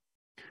sure.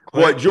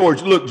 Boy,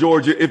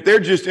 George, if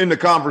they're just in the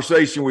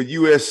conversation with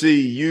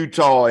USC,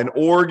 Utah, and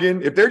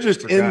Oregon, if they're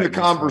just in the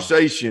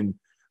conversation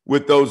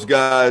with those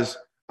guys,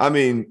 I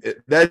mean,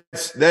 that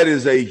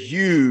is a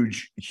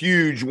huge,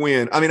 huge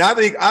win. I mean, I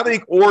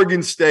think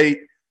Oregon State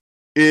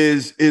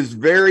is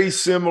very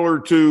similar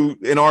to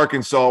in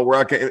Arkansas,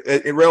 where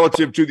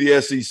relative to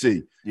the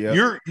SEC.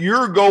 Yep.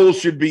 Your goal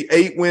should be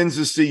 8 wins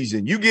a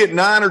season. You get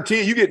 9 or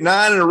 10. You get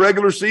 9 in a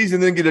regular season,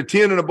 then get a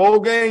 10 in a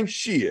bowl game.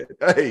 Shit,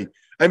 hey,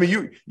 I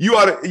mean, you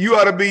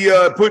ought to be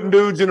putting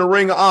dudes in a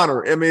ring of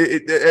honor. I mean,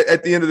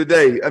 at the end of the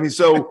day, I mean,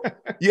 so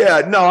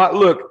yeah, no,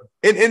 look,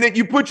 and then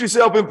you put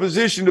yourself in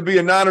position to be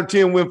a 9 or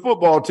 10 win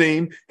football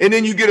team, and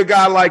then you get a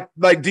guy like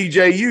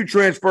DJU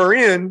transfer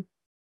in.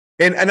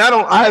 And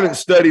I haven't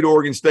studied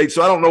Oregon State,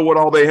 so I don't know what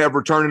all they have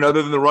returning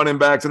other than the running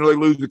backs. I know they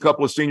lose a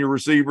couple of senior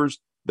receivers.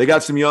 They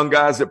got some young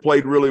guys that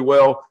played really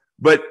well.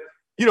 But,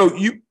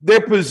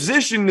 they're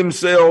positioned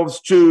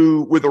themselves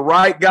with the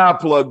right guy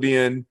plugged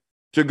in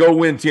to go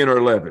win 10 or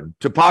 11,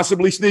 to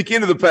possibly sneak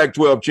into the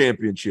Pac-12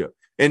 championship.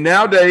 And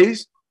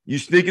nowadays, you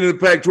sneak into the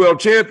Pac-12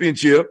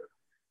 championship,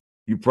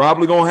 you're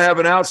probably going to have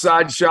an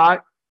outside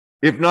shot,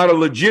 if not a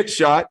legit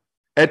shot,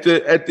 at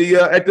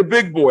the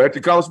big boy, at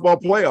the college ball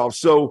playoffs.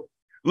 So,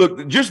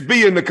 look, just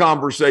be in the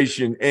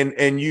conversation,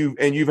 and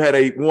you've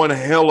had one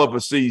hell of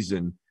a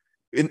season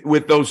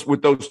with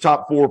those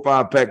top 4 or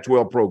 5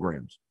 Pac-12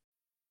 programs.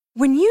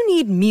 When you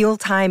need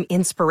mealtime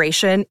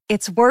inspiration,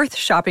 it's worth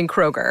shopping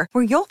Kroger,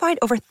 where you'll find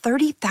over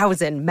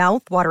 30,000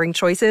 mouth-watering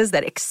choices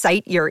that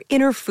excite your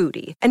inner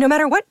foodie. And no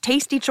matter what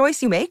tasty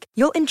choice you make,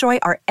 you'll enjoy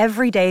our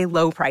everyday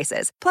low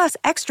prices, plus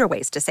extra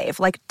ways to save,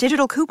 like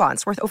digital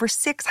coupons worth over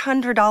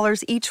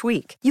 $600 each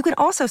week. You can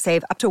also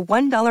save up to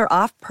 $1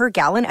 off per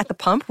gallon at the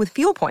pump with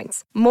fuel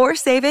points. More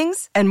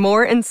savings and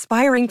more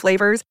inspiring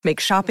flavors make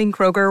shopping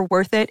Kroger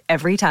worth it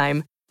every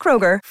time.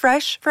 Kroger,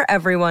 fresh for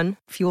everyone.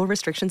 Fuel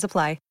restrictions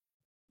apply.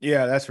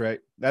 Yeah, that's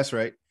right. That's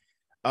right.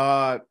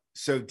 So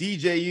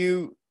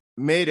DJU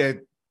made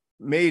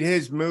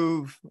his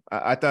move.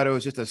 I thought it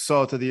was just a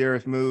salt of the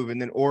earth move.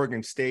 And then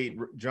Oregon State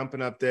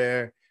jumping up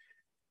there.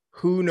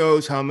 Who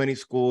knows how many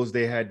schools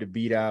they had to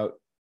beat out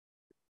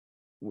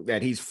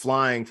that he's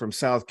flying from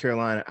South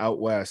Carolina out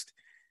west.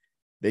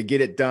 They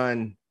get it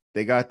done.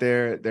 They got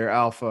their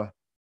alpha.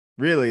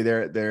 Really,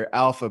 their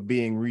alpha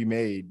being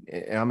remade.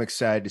 And I'm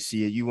excited to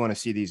see it. You want to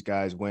see these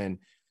guys win.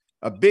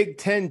 A Big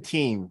Ten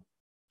team.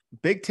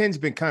 Big Ten's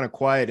been kind of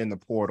quiet in the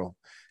portal.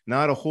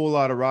 Not a whole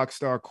lot of rock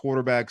star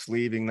quarterbacks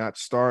leaving, not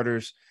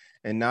starters,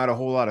 and not a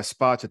whole lot of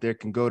spots that they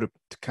can go to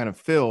kind of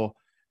fill.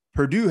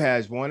 Purdue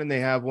has one, and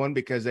they have one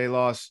because they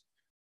lost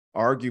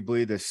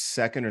arguably the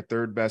second or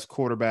third best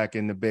quarterback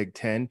in the Big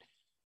Ten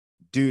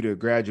due to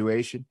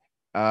graduation.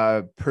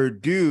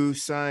 Purdue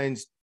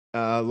signs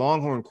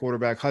Longhorn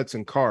quarterback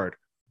Hudson Card.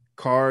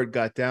 Card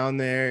got down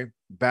there,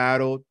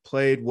 battled,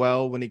 played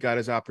well when he got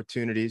his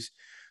opportunities,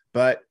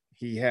 but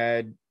he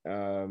had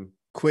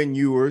Quinn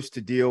Ewers to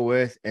deal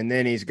with, and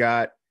then he's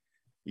got,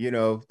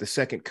 the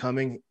second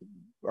coming.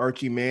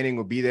 Archie Manning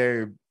will be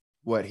there,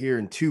 here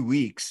in 2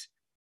 weeks.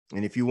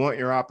 And if you want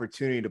your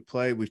opportunity to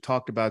play, we've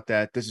talked about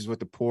that. This is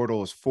what the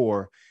portal is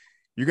for.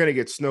 You're going to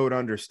get snowed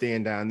under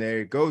staying down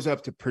there. It goes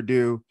up to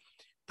Purdue.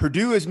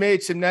 Purdue has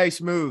made some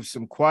nice moves,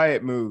 some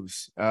quiet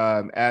moves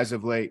as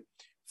of late.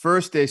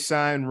 First, they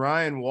signed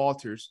Ryan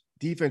Walters,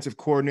 defensive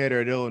coordinator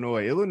at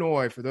Illinois.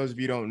 Illinois, for those of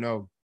you who don't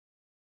know,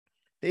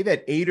 they've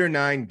had 8 or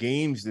 9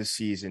 games this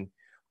season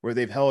where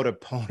they've held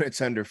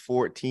opponents under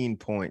 14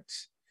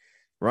 points.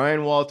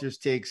 Ryan Walters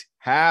takes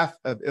half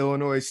of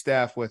Illinois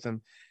staff with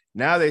him.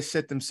 Now they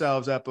set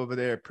themselves up over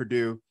there at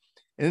Purdue.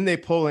 And then they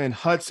pull in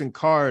Hudson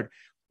Card.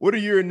 What are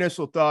your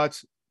initial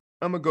thoughts?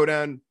 I'm going to go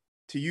down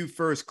to you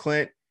first,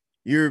 Clint.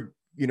 You're,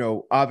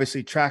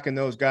 obviously tracking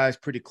those guys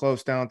pretty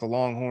close down at the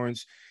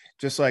Longhorns,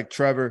 just like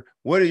Trevor.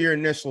 What are your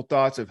initial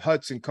thoughts of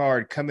Hudson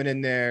Card coming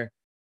in there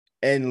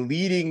and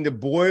leading the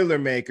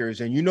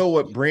Boilermakers? And you know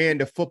what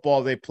brand of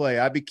football they play.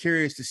 I'd be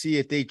curious to see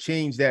if they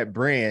change that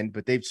brand,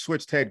 but they've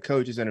switched head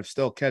coaches and have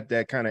still kept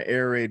that kind of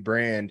air raid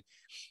brand.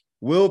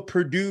 Will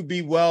Purdue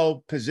be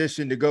well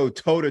positioned to go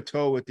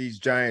toe-to-toe with these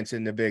giants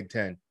in the Big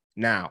Ten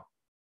now?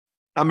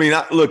 I mean,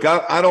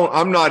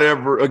 I'm not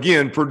ever,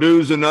 again,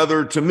 Purdue's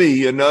another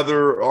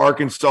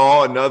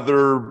Arkansas,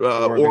 another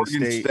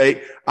Oregon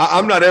State.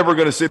 I'm not ever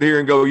going to sit here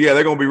and go, yeah,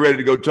 they're going to be ready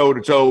to go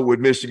toe-to-toe with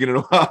Michigan and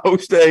Ohio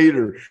State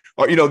or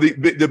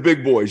the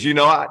big boys.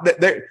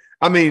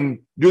 I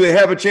mean, do they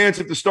have a chance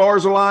if the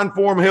stars align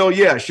for them? Hell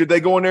yeah. Should they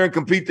go in there and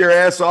compete their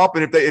ass off?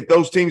 And if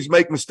those teams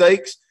make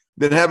mistakes,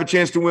 then have a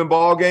chance to win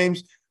ball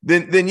games,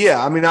 then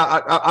yeah. I mean,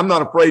 I'm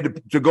not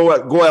afraid to go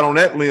out on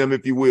that limb,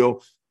 if you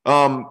will.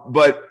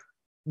 But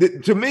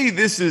to me,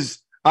 this is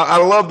I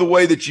love the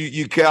way that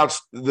you couch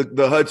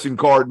the Hudson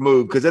Card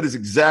move, because that is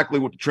exactly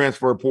what the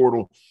transfer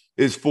portal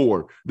is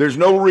for. There's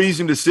no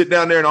reason to sit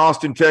down there in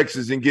Austin,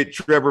 Texas and get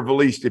Trevor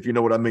Valise, if you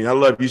know what I mean. I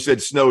love you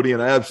said snowed in.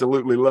 I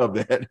absolutely love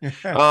that.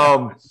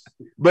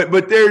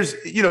 But there's,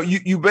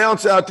 you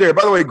bounce out there.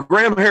 By the way,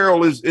 Graham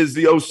Harrell is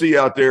the OC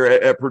out there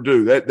at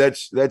Purdue.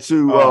 That's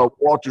who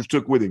Walters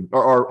took with him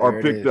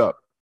or picked up.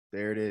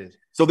 There it is.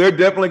 So they're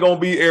definitely going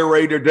to be air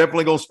raid. They're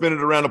definitely going to spin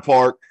it around the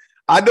park.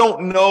 I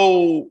don't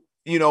know,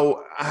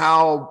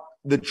 how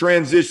the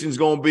transition is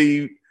going to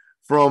be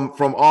from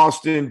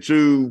Austin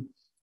to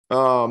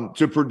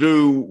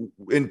Purdue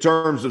in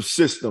terms of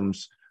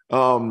systems.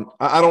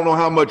 I don't know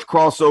how much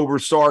crossover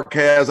Sark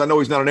has. I know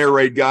he's not an air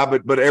raid guy,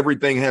 but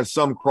everything has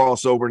some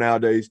crossover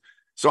nowadays.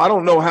 So I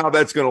don't know how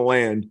that's going to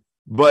land.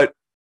 But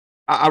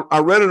I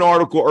read an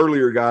article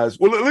earlier, guys.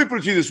 Well, let me put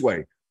it to you this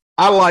way.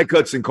 I like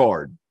Hudson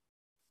Card.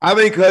 I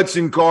think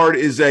Hudson Card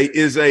is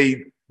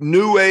a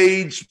new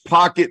age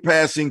pocket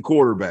passing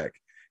quarterback.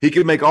 He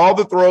can make all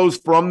the throws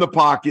from the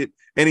pocket,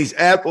 and he's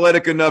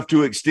athletic enough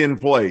to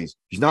extend plays.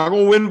 He's not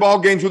going to win ball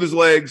games with his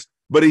legs,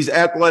 but he's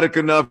athletic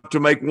enough to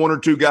make one or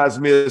two guys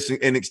miss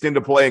and extend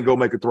a play and go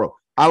make a throw.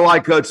 I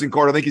like Hudson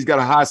Card. I think he's got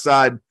a high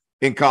side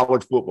in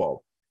college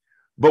football.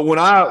 But when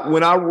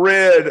I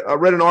read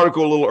an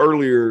article a little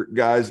earlier,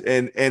 guys,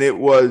 and it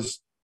was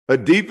a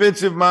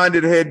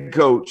defensive-minded head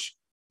coach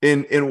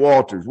in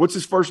Walters. What's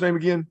his first name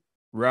again?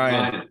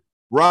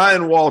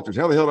 Ryan Walters.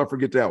 How the hell did I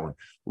forget that one?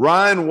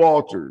 Ryan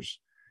Walters.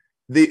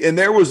 And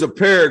there was a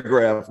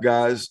paragraph,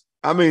 guys.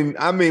 I mean,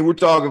 we're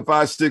talking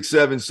 5, 6,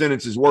 7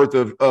 sentences worth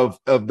of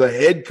the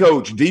head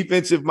coach,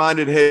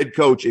 defensive-minded head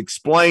coach,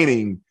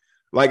 explaining,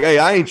 like, hey,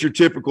 I ain't your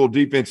typical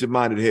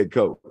defensive-minded head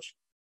coach.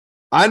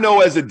 I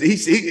know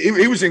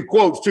he was in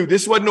quotes too.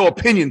 This wasn't no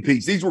opinion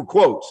piece. These were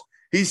quotes.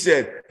 He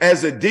said,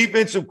 as a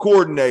defensive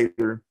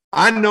coordinator,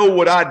 I know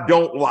what I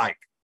don't like.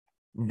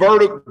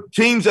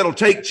 Teams that'll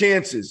take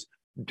chances,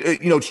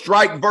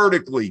 strike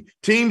vertically,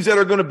 teams that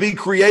are going to be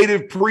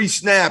creative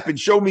pre-snap and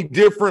show me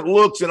different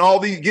looks and all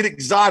these, get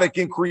exotic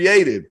and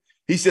creative.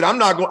 He said, I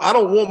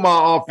don't want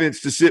my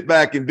offense to sit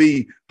back and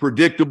be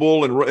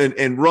predictable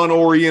and run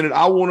oriented.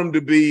 I want them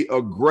to be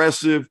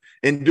aggressive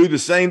and do the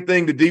same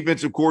thing to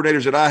defensive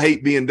coordinators that I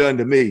hate being done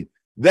to me.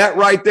 That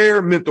right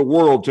there meant the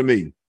world to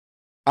me.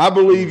 I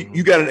believe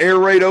you got an air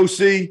raid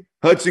OC,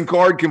 Hudson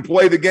Card can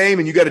play the game,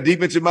 and you got a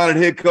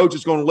defensive-minded head coach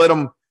that's going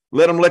to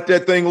let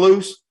that thing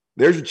loose.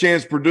 There's a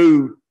chance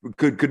Purdue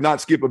could not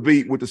skip a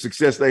beat with the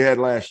success they had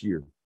last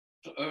year.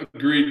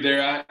 Agreed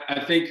there.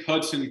 I think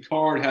Hudson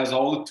Card has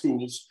all the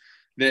tools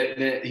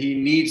that he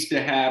needs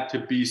to have to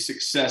be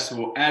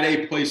successful at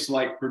a place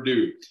like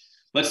Purdue.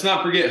 Let's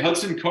not forget,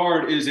 Hudson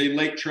Card is a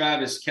Lake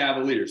Travis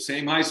Cavalier,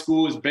 same high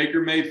school as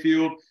Baker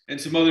Mayfield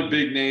and some other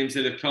big names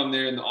that have come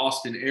there in the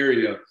Austin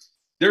area.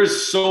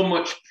 There's so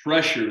much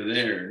pressure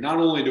there, not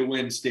only to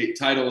win state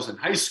titles in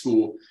high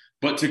school,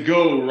 but to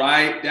go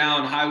right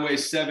down Highway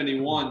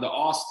 71 to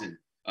Austin.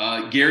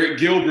 Garrett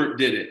Gilbert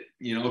did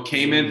it,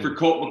 came in for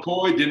Colt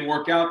McCoy, didn't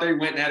work out there,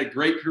 went and had a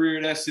great career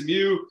at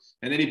SMU,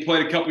 and then he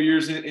played a couple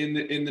years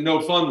in the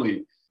No Fun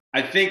League.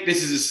 I think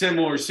this is a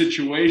similar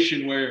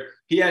situation where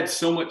he had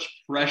so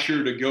much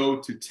pressure to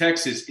go to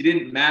Texas. It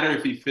didn't matter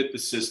if he fit the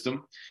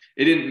system.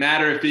 It didn't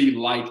matter if he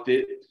liked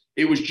it.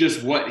 It was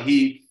just what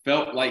he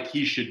felt like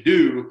he should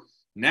do.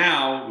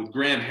 Now, with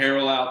Graham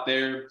Harrell out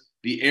there,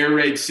 the air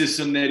raid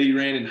system that he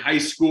ran in high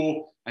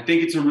school, I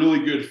think it's a really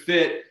good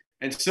fit.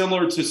 And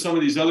similar to some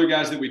of these other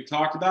guys that we've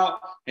talked about,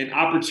 an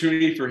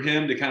opportunity for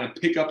him to kind of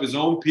pick up his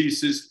own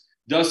pieces,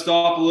 dust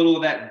off a little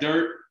of that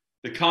dirt,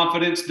 the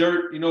confidence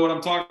dirt, you know what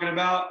I'm talking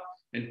about,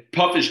 and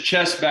puff his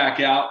chest back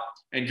out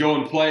and go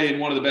and play in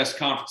one of the best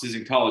conferences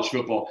in college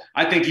football.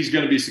 I think he's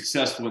going to be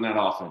successful in that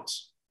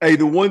offense. Hey,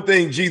 the one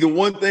thing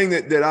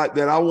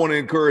that I want to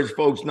encourage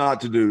folks not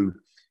to do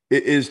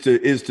is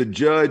to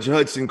judge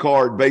Hudson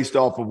Card based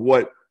off of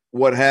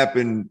what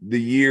happened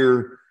the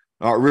year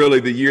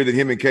that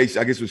him and Casey,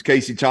 I guess it was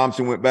Casey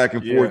Thompson, went back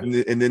and forth,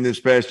 and then this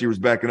past year was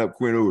backing up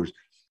Quinn Ewers.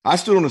 I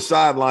stood on the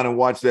sideline and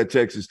watched that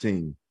Texas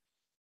team.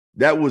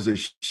 That was a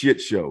shit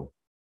show.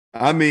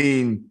 I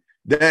mean,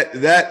 they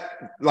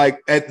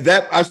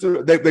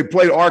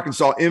played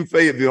Arkansas in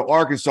Fayetteville.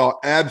 Arkansas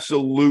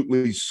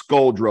absolutely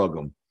skull drug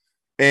them.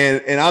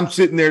 And I'm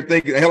sitting there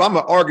thinking, hell, I'm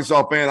an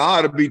Arkansas fan. I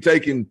ought to be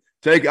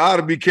I ought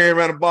to be carrying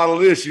around a bottle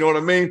of this, you know what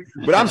I mean?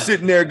 But I'm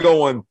sitting there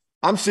going,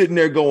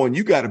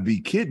 you got to be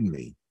kidding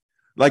me.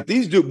 Like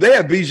these dudes, they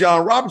have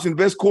Bijan Robinson,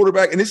 best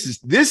quarterback, and this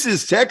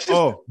is Texas.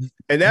 Oh,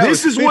 and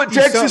this is what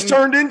Texas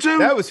turned into.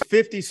 That was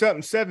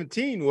 50-something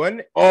 17, wasn't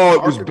it? Oh,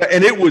 it was,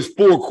 and it was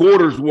 4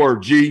 quarters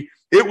worth. G.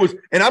 It was,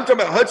 and I'm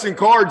talking about Hudson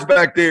Cards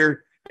back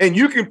there, and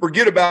you can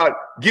forget about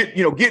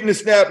getting the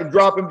snap and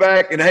dropping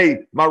back, and hey,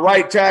 my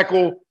right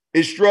tackle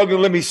is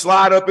struggling. Let me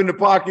slide up in the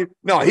pocket.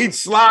 No, he'd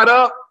slide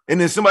up, and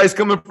then somebody's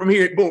coming from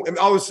here. Boom, and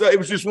all of a sudden, it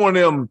was just one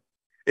of them.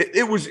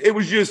 It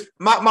was just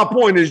my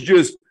point is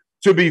just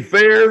to be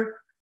fair.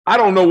 I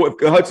don't know if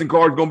Hudson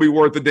Card's going to be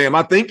worth a damn.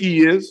 I think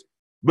he is,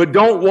 but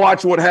don't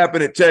watch what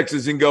happened at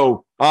Texas and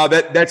go,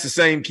 that's the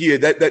same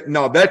kid.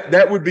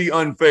 That would be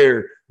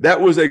unfair. That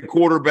was a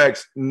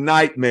quarterback's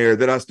nightmare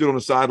that I stood on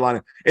the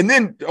sideline. And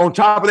then on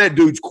top of that,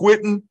 dude's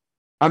quitting.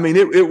 I mean,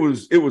 it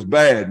was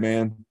bad,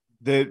 man.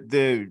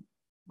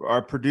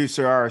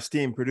 Our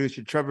esteemed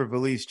producer, Trevor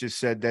Valise, just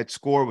said that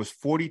score was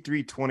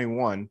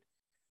 43-21,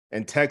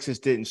 and Texas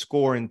didn't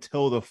score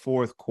until the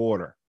fourth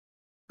quarter.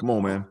 Come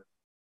on, man.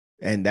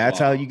 And that's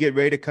how you get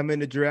ready to come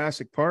into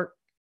Jurassic Park.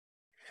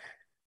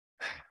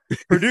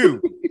 Purdue,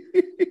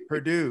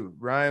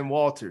 Ryan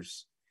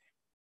Walters,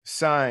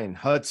 sign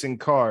Hudson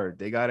Card.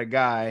 They got a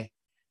guy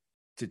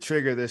to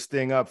trigger this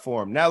thing up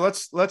for him. Now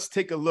let's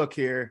take a look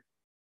here.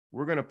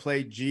 We're going to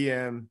play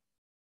GM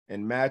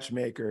and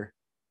matchmaker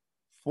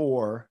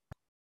for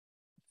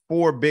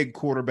 4 big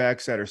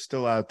quarterbacks that are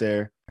still out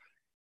there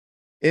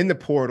in the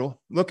portal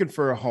looking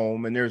for a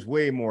home. And there's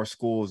way more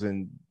schools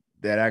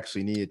that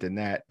actually need it than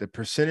that. The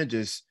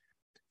percentages,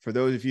 for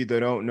those of you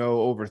that don't know,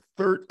 over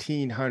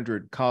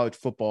 1,300 college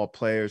football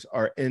players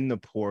are in the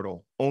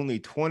portal. Only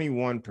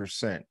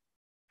 21%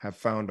 have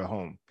found a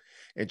home.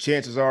 And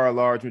chances are a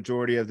large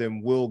majority of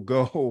them will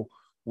go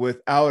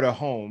without a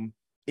home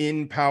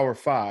in Power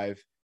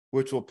 5,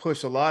 which will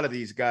push a lot of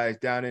these guys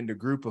down into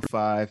Group of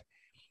 5.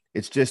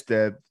 It's just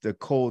the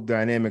cold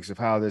dynamics of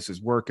how this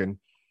is working,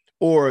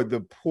 or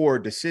the poor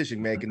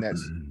decision-making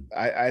that's,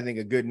 I think,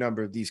 a good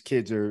number of these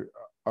kids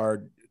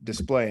are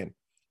displaying.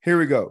 Here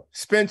we go.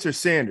 Spencer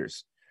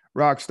Sanders,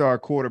 rock star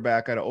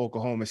quarterback out of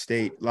Oklahoma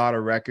State. A lot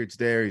of records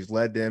there. He's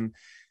led them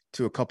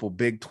to a couple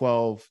Big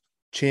 12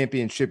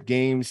 championship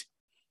games.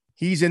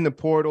 He's in the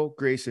portal.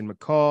 Grayson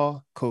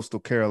McCall,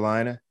 Coastal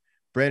Carolina.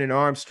 Brennan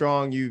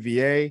Armstrong,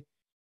 UVA.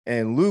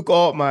 And Luke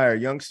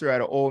Altmaier, youngster out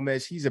of Ole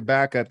Miss. He's a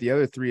backup. The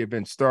other 3 have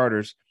been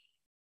starters.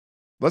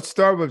 Let's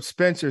start with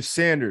Spencer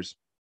Sanders.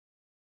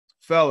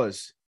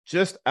 Fellas,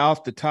 just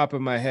off the top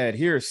of my head,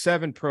 here are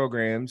 7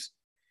 programs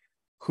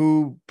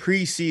who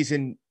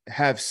preseason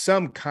have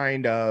some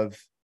kind of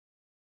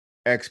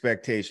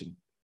expectation.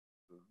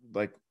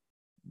 Like,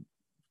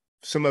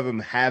 some of them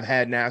have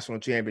had national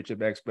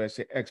championship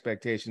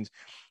expectations.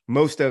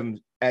 Most of them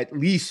at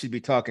least should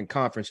be talking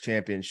conference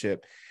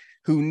championship,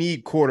 who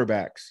need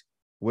quarterbacks.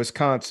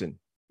 Wisconsin,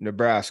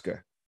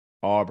 Nebraska,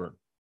 Auburn,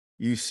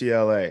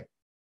 UCLA,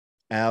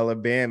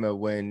 Alabama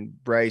when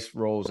Bryce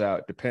rolls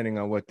out, depending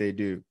on what they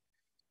do.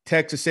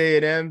 Texas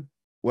A&M,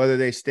 whether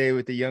they stay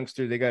with the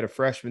youngster, they got a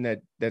freshman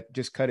that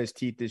just cut his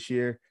teeth this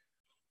year.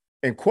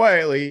 And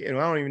quietly, and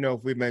I don't even know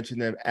if we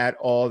mentioned them at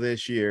all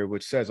this year,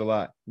 which says a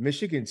lot,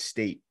 Michigan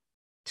State.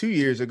 2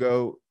 years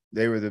ago,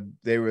 they were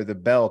the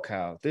bell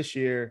cow. This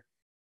year,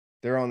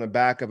 they're on the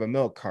back of a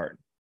milk carton.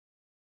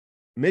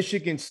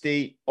 Michigan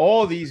State,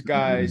 all these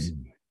guys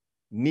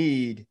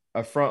need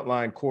a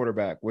frontline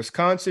quarterback.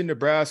 Wisconsin,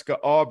 Nebraska,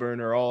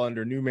 Auburn are all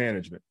under new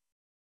management.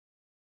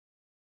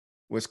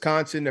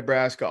 Wisconsin,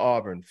 Nebraska,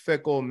 Auburn,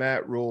 Fickle,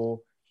 Matt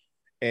Rule,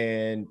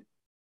 and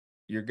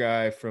your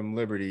guy from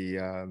Liberty,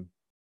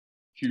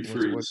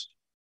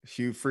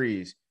 Hugh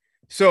Freeze.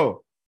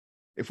 So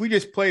if we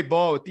just play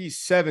ball with these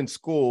 7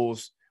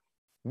 schools,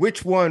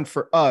 which one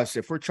for us,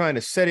 if we're trying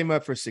to set him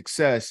up for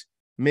success,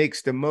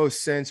 makes the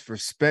most sense for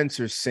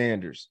Spencer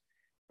Sanders?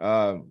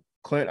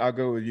 Clint, I'll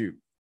go with you.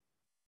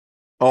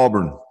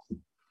 Auburn.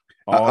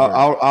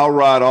 I'll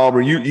ride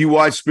Auburn. You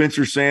watch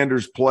Spencer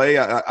Sanders play.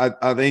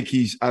 I think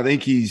he's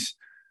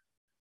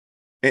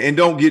and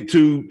don't get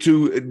too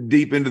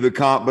deep into the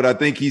comp, but I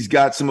think he's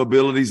got some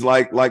abilities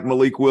like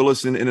Malik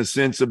Willis in a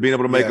sense of being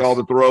able to make all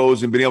the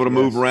throws and being able to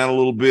move around a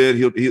little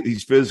bit.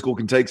 He's physical,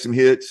 can take some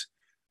hits.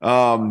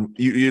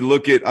 You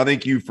look at, I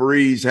think Hugh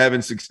Freeze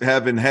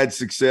having had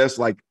success,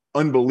 like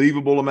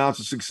unbelievable amounts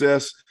of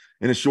success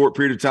in a short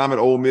period of time at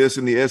Ole Miss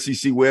in the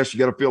SEC West. You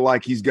got to feel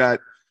like he's going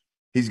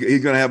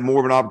to have more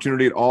of an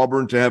opportunity at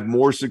Auburn to have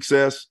more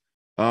success.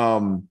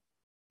 I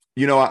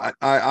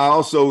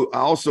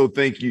also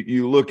think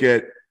you look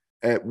at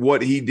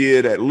what he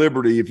did at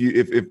Liberty.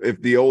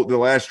 If the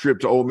last trip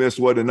to Ole Miss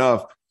wasn't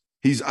enough,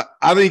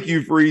 I think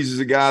Hugh Freeze is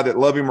a guy that,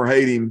 love him or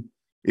hate him,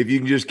 if you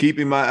can just keep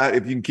him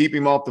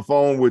off the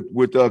phone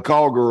with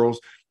call girls,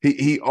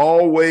 he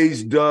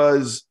always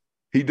does.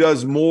 He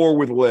does more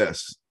with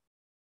less.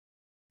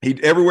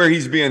 Everywhere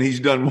he's been,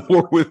 he's done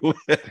more with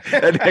less.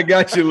 That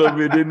got you a little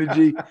bit, didn't it,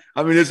 G?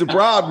 I mean, it's a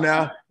problem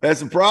now.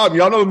 That's a problem.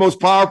 Y'all know the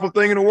most powerful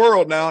thing in the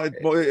world now.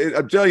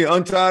 I tell you,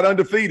 untied,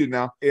 undefeated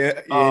now.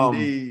 Yeah,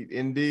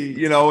 indeed.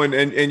 You know,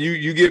 and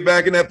you get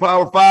back in that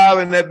Power 5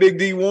 and that big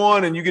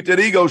D1, and you get that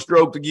ego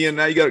stroked again.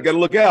 Now you got to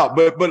look out.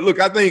 But look,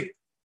 I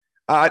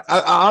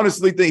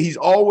honestly think he's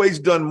always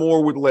done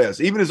more with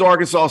less. Even his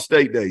Arkansas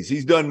State days,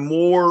 he's done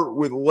more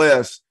with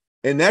less,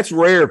 and that's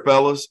rare,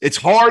 fellas. It's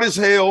hard as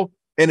hell.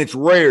 And it's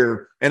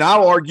rare. And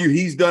I'll argue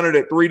he's done it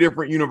at 3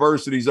 different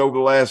universities over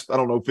the last,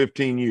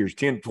 15 years,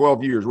 10,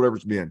 12 years, whatever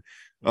it's been.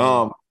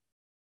 I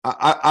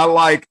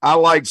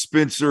like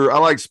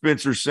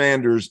Spencer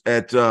Sanders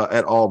at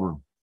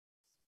Auburn.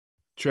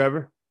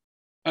 Trevor?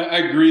 I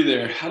agree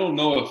there. I don't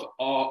know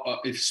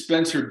if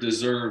Spencer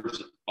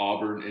deserves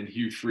Auburn and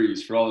Hugh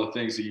Freeze for all the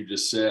things that you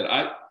just said.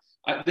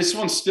 This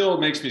one still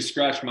makes me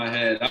scratch my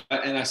head.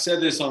 And I said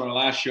this on our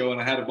last show,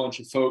 and I had a bunch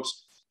of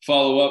folks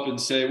follow up and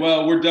say,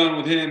 well, we're done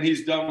with him.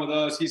 He's done with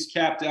us. He's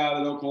capped out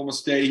at Oklahoma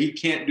State. He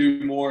can't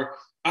do more.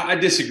 I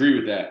disagree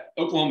with that.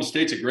 Oklahoma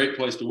State's a great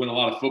place to win a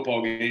lot of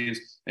football games,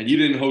 and you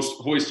didn't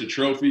hoist a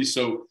trophy,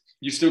 so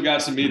you still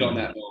got some meat on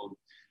that bone.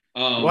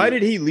 Why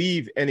did he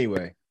leave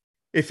anyway?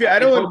 I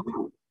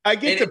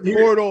get the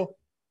portal.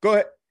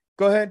 Go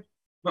ahead.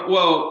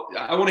 Well,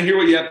 I want to hear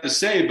what you have to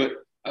say, but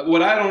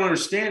what I don't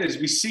understand is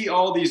we see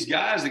all these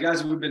guys, the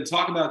guys that we've been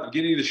talking about at the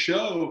beginning of the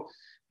show,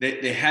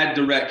 they had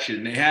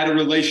direction. They had a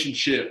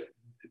relationship,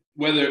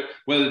 whether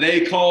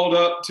they called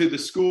up to the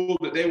school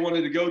that they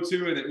wanted to go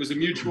to and it was a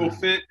mutual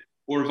fit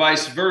or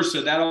vice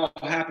versa. That all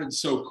happened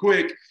so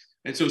quick.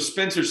 And so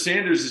Spencer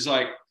Sanders is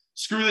like,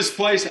 screw this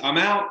place, I'm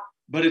out.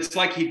 But it's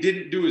like he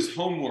didn't do his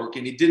homework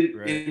and he didn't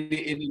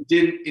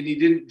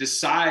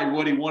decide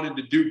what he wanted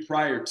to do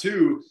prior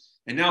to.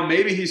 And now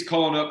maybe he's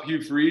calling up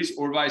Hugh Freeze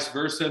or vice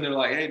versa. And they're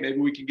like, hey, maybe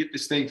we can get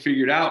this thing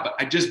figured out. But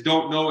I just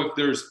don't know if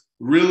there's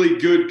really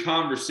good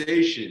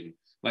conversation.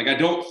 Like, I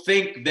don't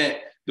think that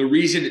the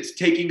reason it's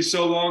taking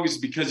so long is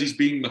because he's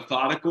being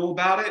methodical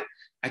about it.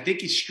 I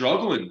think he's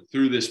struggling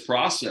through this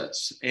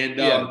process. And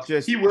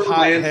he will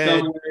land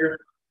somewhere.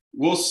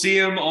 We'll see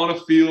him on a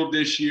field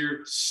this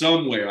year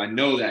somewhere. I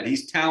know that.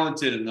 He's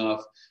talented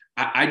enough.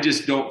 I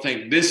just don't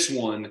think this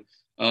one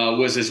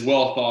was as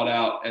well thought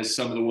out as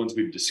some of the ones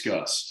we've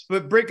discussed.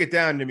 But break it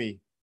down to me.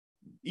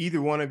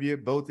 Either one of you,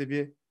 both of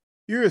you,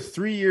 you're a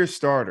 3-year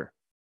starter.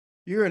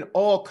 You're an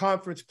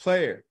all-conference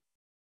player.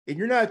 And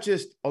you're not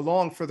just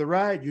along for the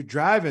ride. You're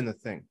driving the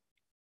thing.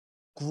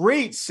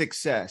 Great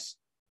success.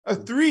 A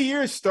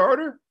 3-year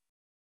starter.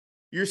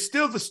 You're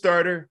still the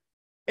starter,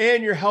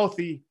 and you're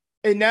healthy.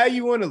 And now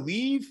you want to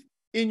leave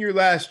in your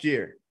last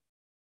year.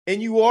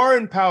 and you are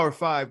in Power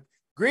 5.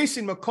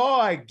 Grayson McCall,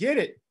 I get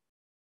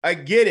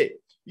it.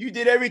 You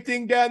did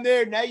everything down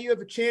there. Now you have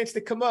a chance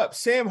to come up.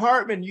 Sam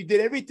Hartman, you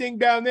did everything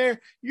down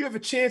there. You have a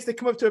chance to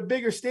come up to a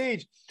bigger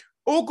stage.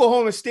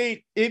 Oklahoma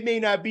State, it may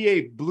not be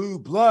a blue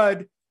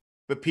blood,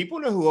 but people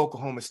know who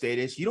Oklahoma State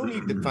is. You don't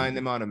need to find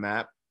them on a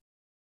map.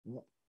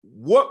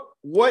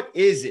 What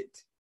is it?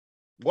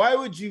 Why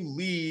would you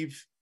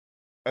leave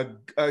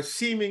a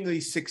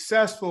seemingly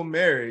successful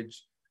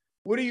marriage?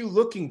 What are you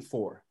looking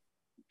for?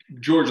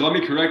 George, let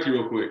me correct you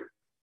real quick.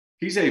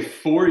 He's a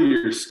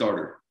 4-year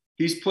starter.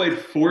 He's played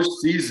 4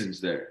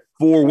 seasons there.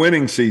 4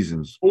 winning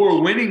seasons.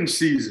 4 winning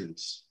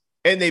seasons.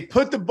 And they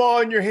put the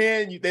ball in your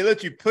hand. They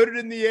let you put it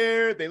in the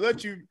air. They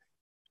let you.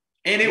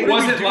 And it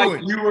wasn't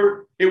like you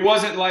were. It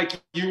wasn't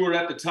like you were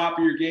at the top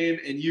of your game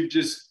and you've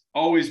just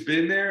always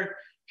been there.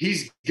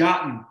 He's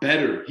gotten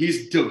better.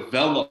 He's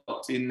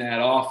developed in that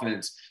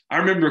offense. I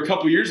remember a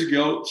couple years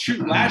ago,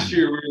 last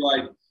year we were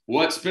like,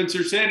 what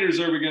Spencer Sanders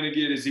are we going to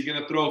get? Is he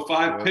going to throw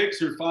 5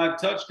 picks or 5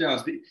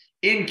 touchdowns? The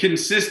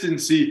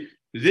inconsistency.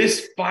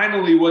 This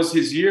finally was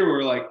his year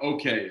where like,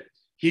 okay,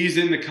 he's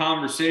in the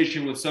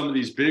conversation with some of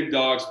these big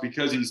dogs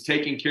because he's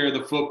taking care of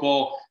the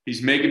football.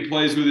 He's making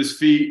plays with his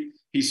feet.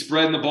 He's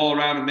spreading the ball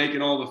around and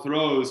making all the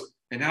throws.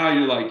 And now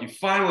you're like, you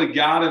finally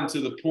got him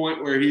to the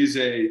point where he's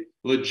a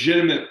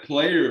legitimate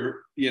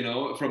player,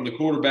 from the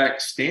quarterback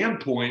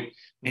standpoint,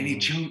 and he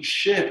jumped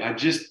ship.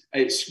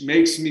 It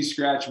makes me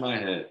scratch my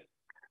head.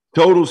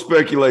 Total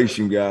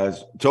speculation,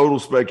 guys. Total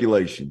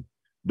speculation.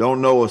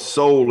 Don't know a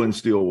soul in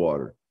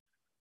Stillwater.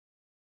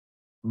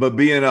 But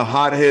being a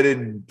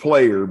hot-headed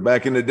player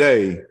back in the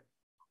day,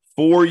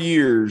 4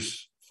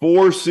 years,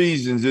 4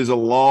 seasons is a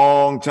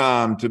long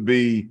time to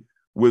be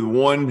with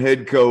one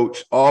head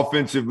coach,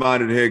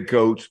 offensive-minded head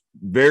coach,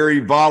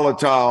 very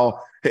volatile.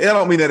 I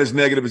don't mean that as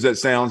negative as that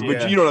sounds,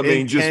 but you know what I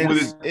mean? Intense,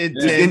 just with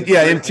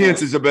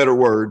intense is a better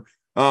word.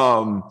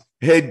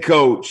 Head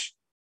coach.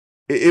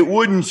 It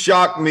wouldn't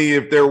shock me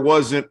if there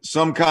wasn't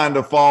some kind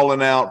of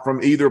falling out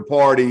from either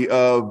party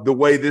of the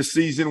way this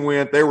season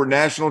went. They were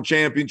national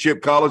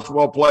championship, college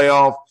football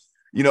playoff,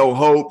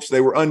 hopes.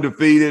 They were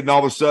undefeated, and all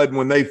of a sudden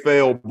when they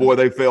fell, boy,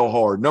 they fell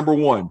hard. Number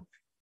one,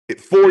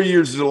 4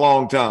 years is a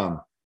long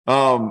time.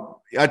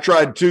 I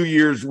tried 2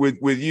 years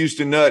with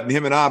Houston Nutt, and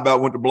him and I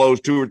about went to blows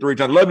 2 or 3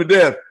 times. Love him to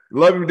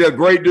death.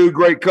 Great dude,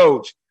 great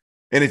coach.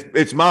 And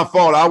it's my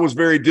fault. I was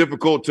very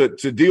difficult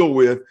to deal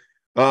with.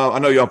 I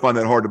know y'all find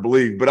that hard to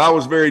believe, but I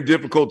was very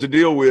difficult to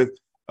deal with.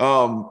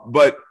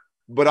 But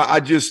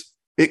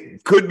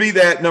it could be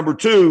that. Number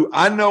 2,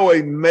 I know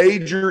a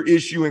major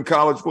issue in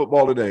college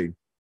football today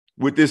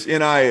with this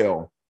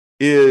NIL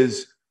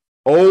is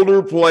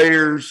older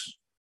players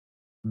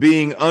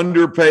being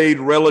underpaid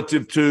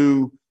relative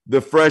to the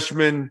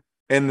freshmen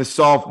and the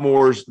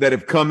sophomores that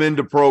have come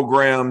into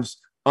programs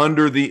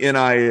under the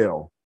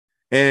NIL.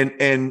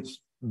 And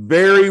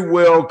very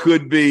well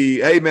could be,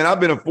 hey, man, I've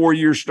been a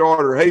 4-year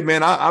starter. Hey,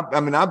 man,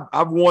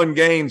 I've won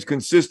games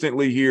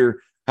consistently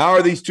here. How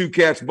are these 2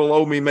 cats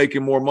below me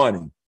making more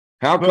money?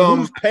 How come?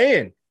 Who's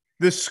paying?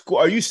 The school?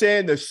 Are you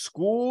saying the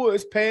school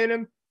is paying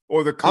him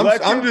or the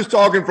collective? I'm just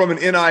talking from an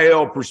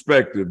NIL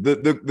perspective,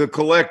 the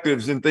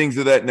collectives and things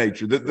of that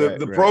nature.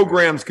 The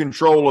programs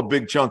control a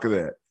big chunk of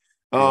that.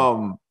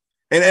 And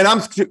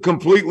I'm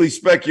completely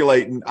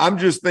speculating. I'm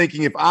just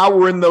thinking if I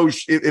were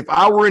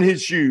in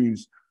his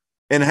shoes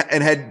and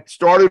had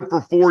started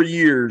for 4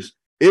 years,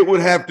 it would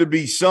have to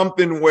be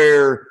something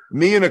where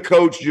me and a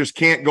coach just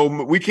can't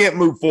go. We can't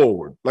move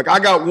forward. Like, I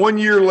got 1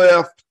 year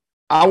left.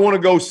 I want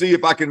to go see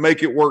if I can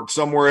make it work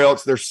somewhere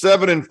else. They're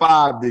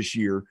 7-5 this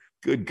year.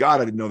 Good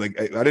God, I didn't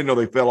know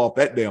they fell off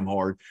that damn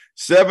hard.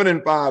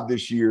 7-5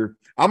 this year.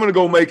 I'm going to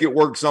go make it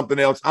work something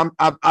else. I'm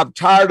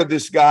tired of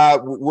this guy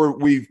where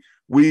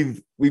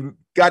we've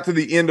got to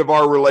the end of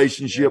our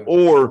relationship,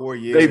 or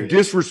they've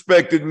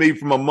disrespected me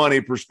from a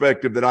money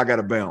perspective that I got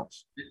to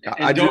bounce.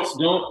 And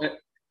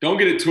don't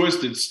get it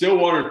twisted.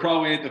 Stillwater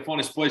probably ain't the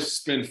funnest place to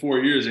spend 4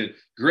 years in.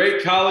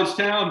 Great college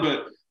town,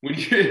 but when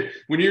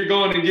you're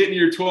going and getting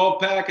your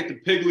 12-pack at the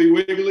Piggly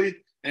Wiggly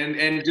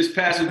and just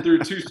passing through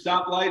 2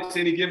 stoplights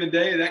any given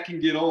day, that can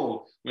get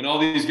old when all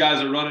these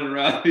guys are running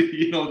around,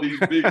 these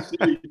big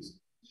cities,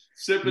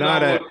 sipping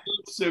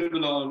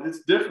on. It's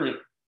different.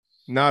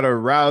 Not a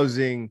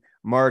rousing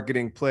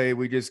marketing play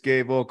we just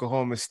gave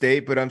Oklahoma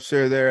State, but I'm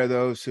sure there are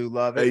those who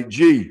love it. Hey,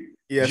 G.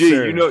 Yes, G,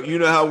 sir. You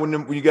know how when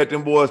you got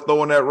them boys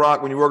throwing that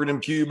rock, when you're working them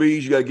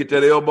QBs, you got to get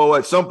that elbow.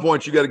 At some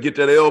point, you got to get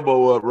that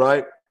elbow up,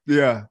 right?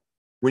 Yeah.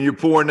 When you're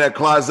pouring that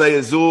Clase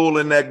Azul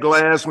in that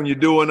glass, when you're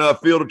doing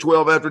Field of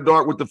 12 after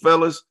dark with the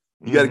fellas,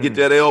 you got to get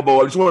that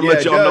elbow. I just want to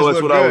let y'all know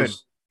that's what good.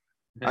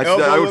 I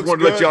just want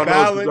to let y'all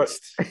know.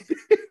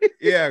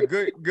 Yeah,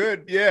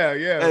 good. Yeah.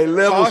 Hey,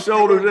 level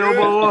shoulders,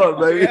 elbow up,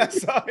 baby.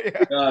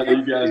 Yeah. God,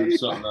 you guys are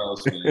something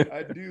else, man.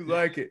 I do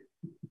like it.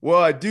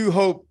 Well, I do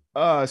hope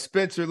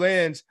Spencer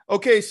lands.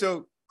 Okay,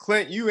 so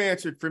Clint, you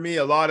answered for me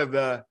a lot of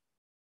the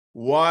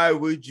why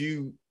would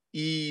you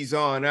ease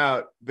on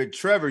out. But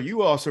Trevor,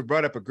 you also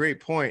brought up a great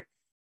point.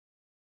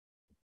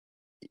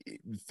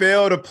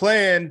 Fail to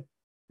plan,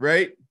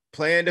 right?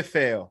 plan to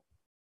fail.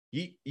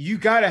 You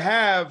got to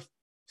have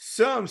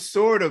some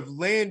sort of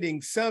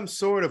landing, some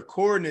sort of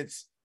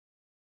coordinates,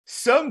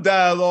 some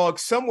dialogue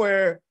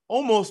somewhere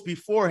almost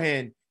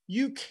beforehand.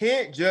 You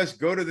can't just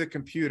go to the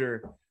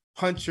computer,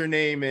 punch your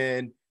name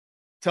in,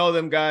 tell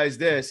them guys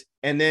this,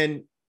 and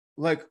then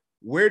like,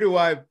 where do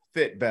I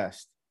fit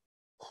best?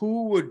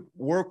 Who would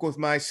work with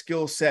my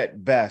skill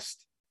set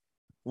best?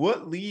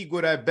 What league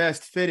would I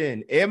best fit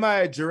in? Am I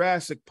a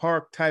Jurassic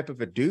Park type of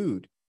a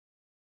dude?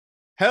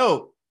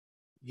 Hell,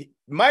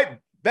 my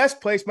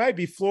best place might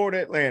be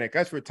Florida Atlantic.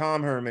 That's where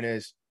Tom Herman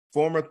is,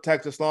 former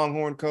Texas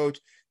Longhorn coach,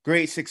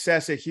 great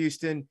success at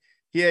Houston.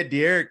 He had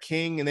De'Aaron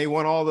King, and they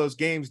won all those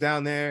games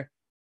down there.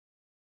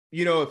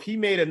 You know, if he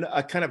made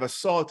a kind of a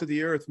salt to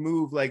the earth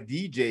move like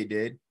DJ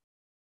did,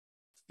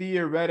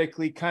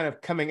 theoretically kind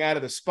of coming out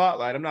of the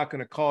spotlight, I'm not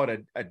going to call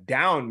it a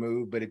down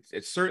move, but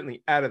it's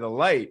certainly out of the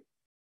light,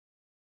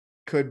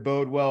 could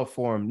bode well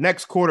for him.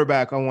 Next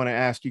quarterback I want to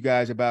ask you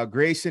guys about,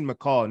 Grayson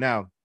McCall.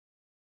 Now,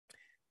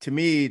 to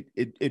me,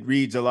 it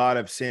reads a lot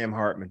of Sam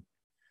Hartman,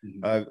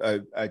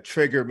 a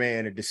trigger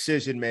man, a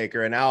decision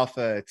maker, an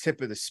alpha, a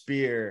tip of the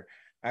spear,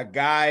 a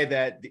guy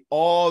that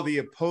all the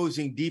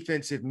opposing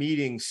defensive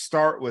meetings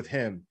start with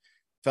him.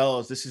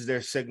 Fellas, this is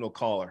their signal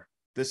caller.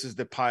 This is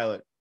the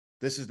pilot.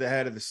 This is the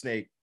head of the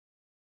snake.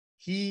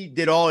 He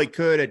did all he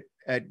could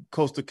at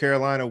Coastal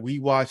Carolina. We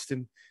watched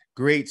him.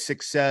 Great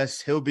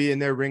success. He'll be in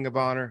their Ring of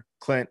Honor.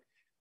 Clint.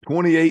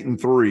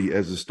 28-3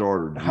 as a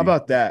starter. How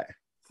about that?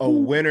 A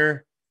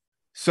winner.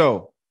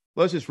 So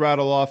let's just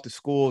rattle off the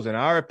schools in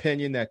our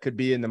opinion that could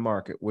be in the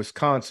market.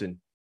 Wisconsin,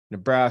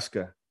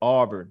 Nebraska,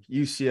 Auburn,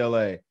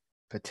 UCLA,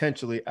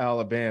 potentially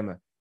Alabama,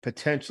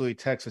 potentially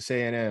Texas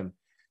A&M,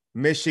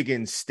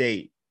 Michigan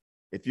State.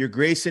 If you're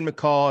Grayson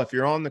McCall, if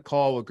you're on the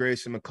call with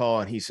Grayson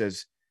McCall and he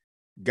says,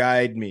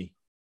 guide me,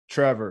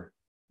 Trevor,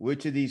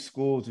 which of these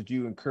schools would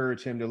you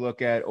encourage him to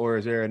look at, or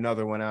is there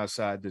another one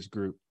outside this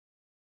group?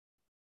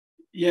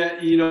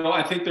 Yeah, you know,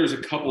 I think there's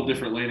a couple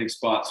different landing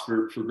spots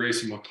for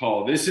Grayson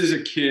McCall. This is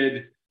a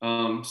kid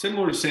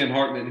similar to Sam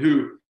Hartman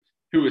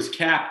who is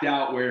capped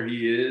out where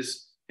he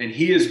is, and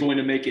he is going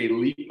to make a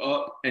leap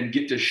up and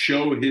get to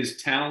show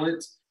his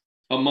talent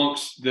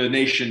amongst the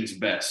nation's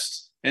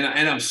best.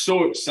 And I'm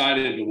so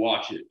excited to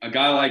watch it. A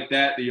guy like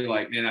that you're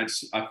like, man,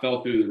 I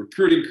fell through the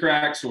recruiting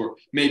cracks, or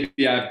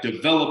maybe I've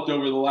developed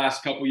over the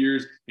last couple of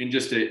years in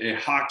just a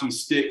hockey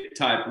stick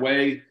type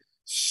way.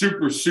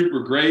 Super, super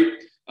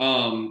great.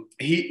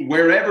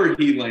 Wherever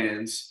he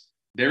lands,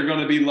 they're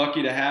going to be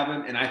lucky to have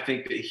him, and I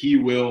think that he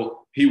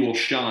will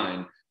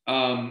shine.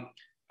 I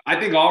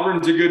think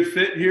Auburn's a good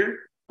fit here.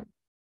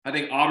 I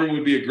think Auburn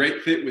would be a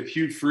great fit with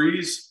Hugh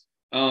Freeze.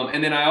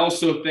 And then I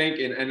also think,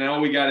 and I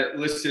know we got it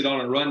listed on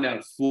a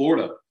rundown,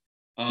 Florida.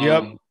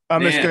 Yep.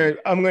 I'm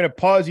going to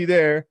pause you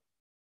there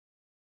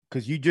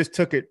because you just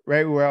took it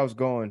right where I was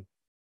going.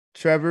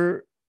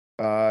 Trevor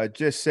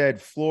just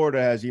said Florida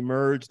has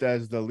emerged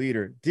as the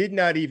leader. Did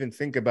not even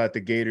think about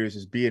the Gators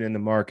as being in the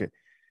market.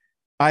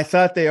 I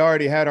thought they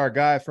already had our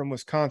guy from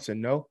Wisconsin,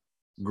 no?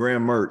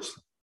 Graham Mertz.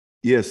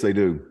 Yes, they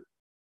do.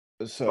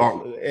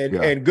 So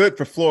and good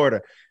for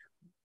Florida.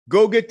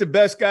 Go get the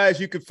best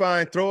guys you can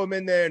find, throw them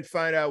in there and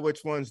find out which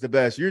one's the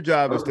best. Your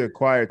job is to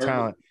acquire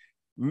talent.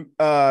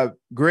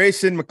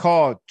 Grayson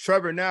McCall.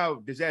 Trevor, now,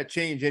 does that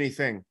change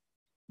anything?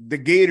 The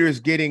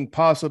Gators getting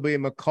possibly a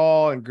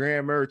McCall and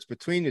Graham Mertz,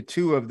 between the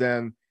two of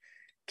them,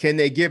 can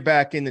they get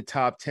back in the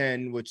top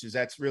 10,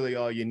 that's really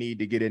all you need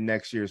to get in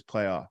next year's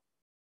playoff?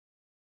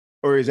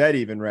 Or is that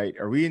even right?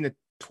 Are we in the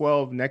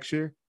 12 next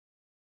year?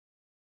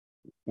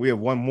 We have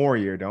one more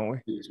year, don't we?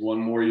 It's one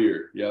more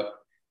year. Yep.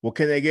 Well,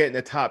 can they get in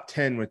the top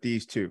 10 with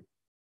these two?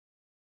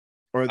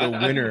 Or the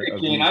winner of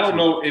these I don't two?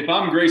 know. If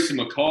I'm Grayson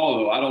McCall,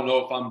 though, I don't know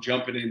if I'm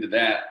jumping into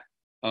that.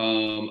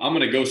 I'm going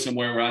to go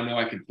somewhere where I know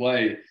I can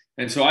play.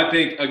 And so I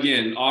think,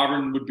 again,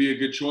 Auburn would be a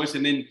good choice.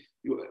 And then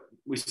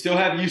we still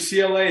have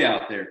UCLA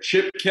out there.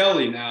 Chip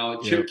Kelly now.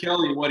 Chip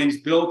Kelly, what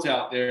he's built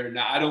out there.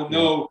 Now, I don't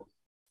know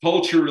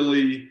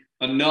culturally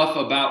enough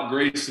about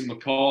Grayson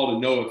McCall to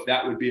know if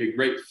that would be a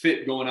great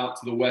fit going out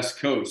to the West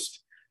Coast.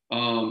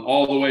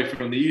 All the way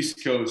from the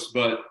East Coast.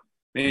 But,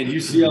 man,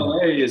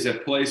 UCLA is a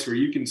place where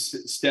you can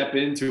step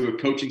into a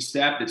coaching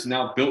staff that's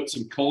now built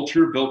some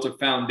culture, built a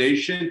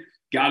foundation,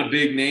 got a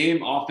big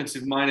name,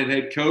 offensive-minded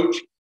head coach,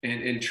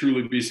 and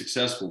truly be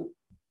successful.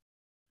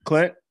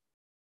 Clint?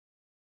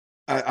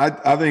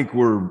 I think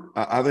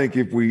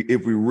if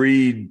we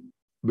read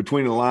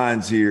between the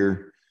lines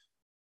here,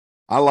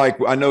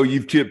 I know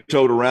you've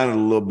tiptoed around it a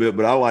little bit,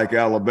 but I like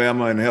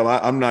Alabama, and hell,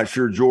 I'm not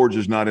sure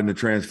Georgia's not in the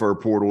transfer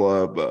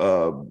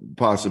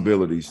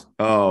possibilities.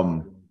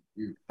 I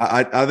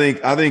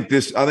think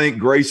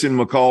Grayson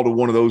McCall to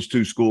one of those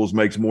two schools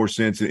makes more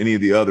sense than any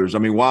of the others. I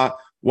mean, why?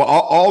 Well,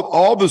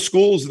 all the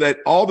schools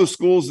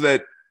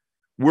that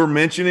we're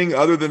mentioning,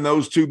 other than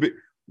those two,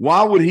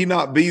 why would he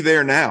not be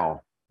there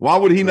now? Why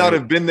would he not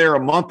have been there a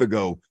month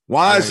ago?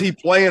 Why is he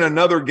playing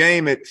another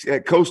game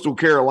at Coastal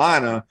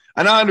Carolina?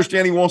 And I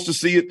understand he wants to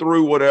see it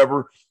through,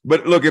 whatever.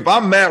 But look, if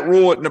I'm Matt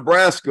Rule at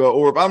Nebraska,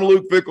 or if I'm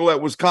Luke Fickell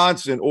at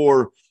Wisconsin,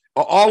 or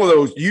all of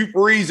those. You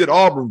freeze at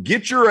Auburn.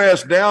 Get your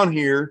ass down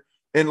here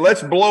and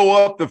let's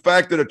blow up the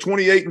fact that a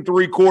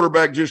 28-3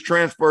 quarterback just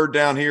transferred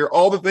down here.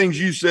 All the things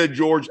you said,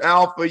 George,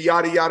 alpha,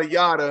 yada, yada,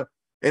 yada,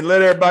 and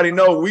let everybody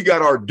know we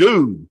got our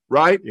dude,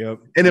 right? Yep.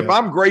 And if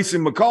I'm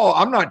Grayson McCall,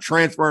 I'm not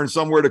transferring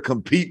somewhere to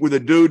compete with a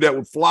dude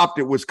that flopped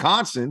at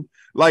Wisconsin.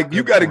 Like,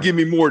 you got to give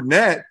me more than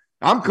that.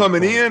 I'm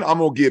coming in, I'm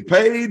going to get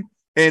paid,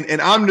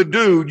 and I'm the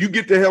dude. You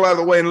get the hell out of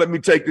the way and let me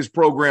take this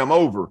program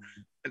over.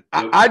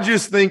 I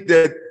just think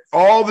that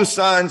all the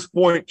signs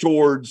point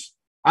towards,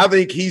 I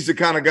think he's the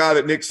kind of guy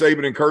that Nick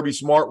Saban and Kirby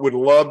Smart would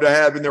love to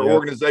have in their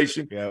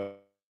organization. Yeah.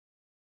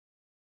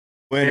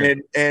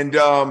 And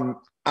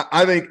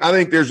I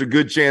think there's a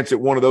good chance that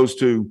one of those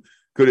two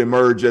could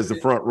emerge as the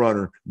front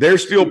runner. They're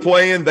still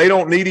playing. They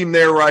don't need him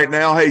there right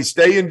now. Hey,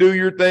 stay and do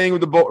your thing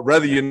with the bowl.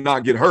 Rather you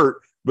not get hurt,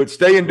 but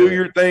stay and do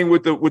your thing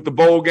with the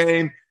bowl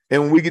game.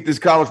 And when we get this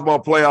college ball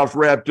playoffs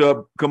wrapped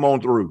up, come on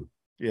through.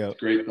 Yeah.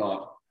 Great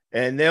thought.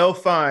 And they'll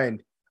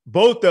find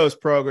both those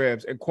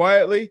programs. And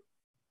quietly,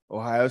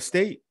 Ohio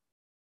State,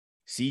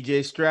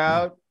 CJ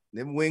Stroud,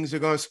 them wings are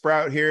going to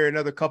sprout here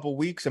another couple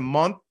weeks, a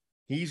month.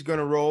 He's going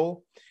to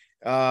roll.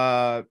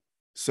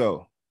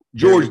 So,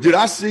 George, did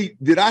I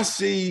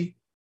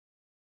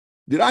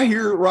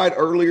hear it right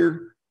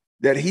earlier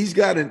that he's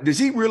got does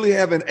he really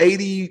have an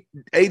 80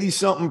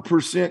 something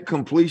percent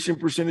completion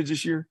percentage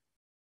this year?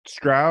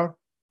 Stroud?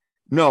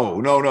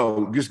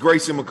 No. Just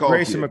Grayson McCall.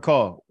 Grayson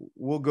McCall.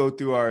 We'll go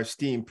through our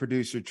esteemed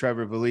producer,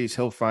 Trevor Valise.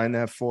 He'll find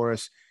that for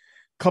us.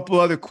 Couple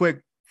other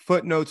quick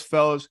footnotes,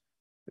 fellas.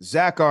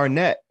 Zach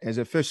Arnett has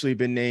officially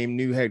been named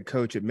new head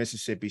coach at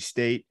Mississippi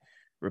State,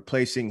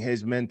 replacing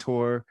his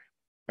mentor,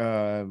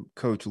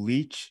 Coach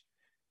Leach.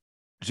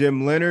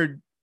 Jim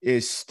Leonard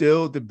is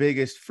still the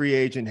biggest free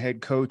agent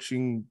head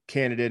coaching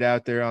candidate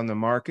out there on the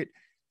market.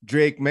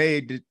 Drake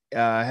May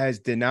has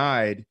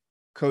denied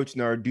Coach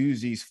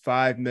Narduzzi's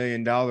 $5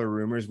 million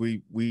rumors.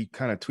 We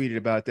kind of tweeted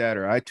about that,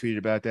 or I tweeted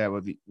about that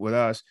with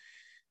us,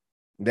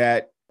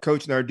 that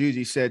Coach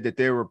Narduzzi said that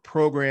there were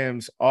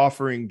programs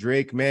offering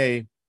Drake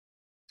May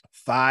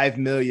 $5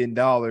 million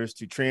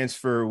to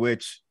transfer,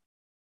 which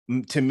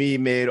to me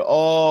made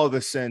all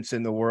the sense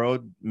in the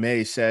world.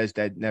 May says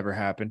that never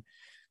happened.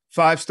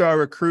 5-star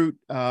recruit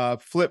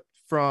flipped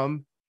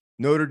from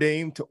Notre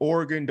Dame to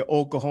Oregon to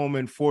Oklahoma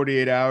in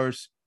 48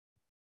 hours.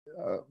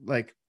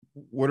 Like,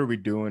 what are we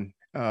doing?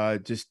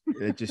 It just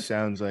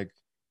sounds like,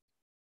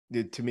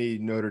 to me,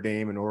 Notre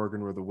Dame and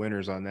Oregon were the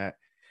winners on that,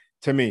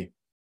 to me.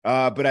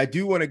 But I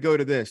do want to go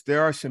to this.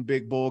 There are some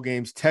big bowl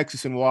games.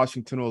 Texas and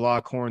Washington will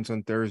lock horns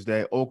on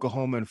Thursday.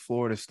 Oklahoma and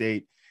Florida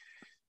State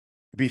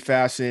be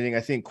fascinating. I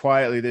think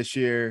quietly this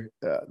year,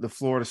 the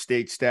Florida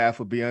State staff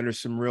will be under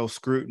some real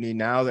scrutiny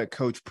now that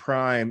Coach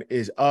Prime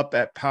is up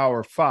at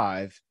Power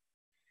 5,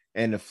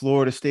 and the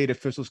Florida State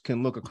officials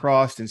can look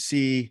across and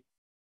see,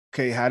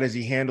 okay, how does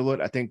he handle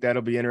it? I think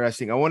that'll be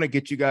interesting. I want to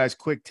get you guys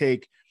quick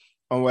take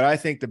on what I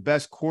think the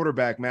best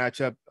quarterback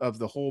matchup of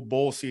the whole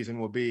bowl season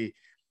will be.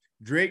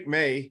 Drake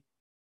May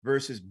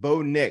versus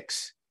Bo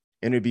Nix.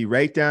 And it'd be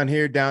right down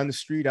here, down the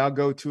street. I'll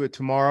go to it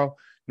tomorrow.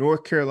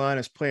 North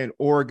Carolina's playing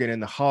Oregon in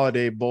the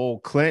Holiday Bowl.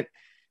 Clint,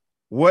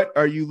 what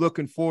are you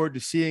looking forward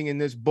to seeing in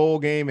this bowl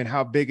game, and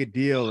how big a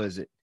deal is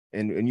it?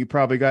 And you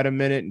probably got a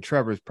minute, and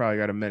Trevor's probably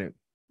got a minute.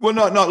 Well,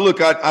 no.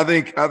 Look, I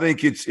think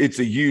it's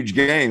a huge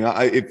game.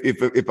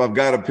 If I've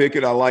got to pick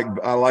it, I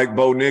like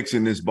Bo Nix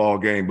in this ball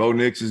game. Bo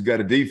Nix has got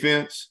a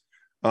defense.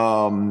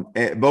 And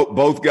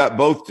both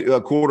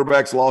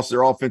quarterbacks lost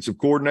their offensive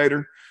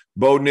coordinator.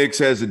 Bo Nix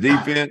has a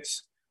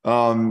defense.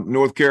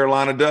 North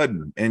Carolina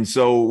doesn't. And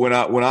so when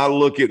I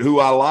look at who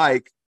I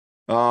like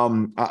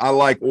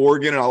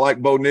Oregon, and I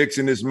like Bo Nix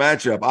in this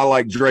matchup. I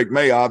like Drake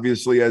May,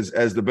 obviously,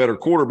 as the better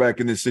quarterback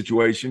in this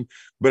situation.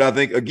 But I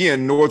think,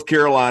 again, North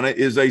Carolina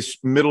is a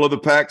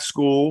middle-of-the-pack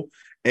school,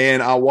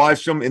 and I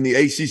watched them in the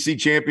ACC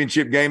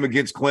championship game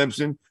against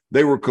Clemson.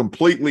 They were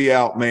completely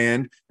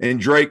outmanned, and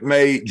Drake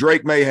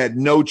May had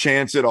no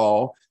chance at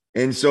all.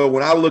 And so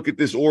when I look at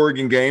this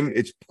Oregon game,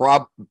 it's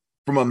from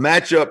a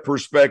matchup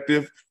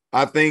perspective,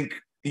 I think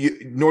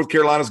North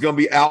Carolina's going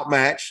to be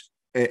outmatched,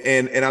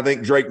 and I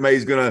think Drake May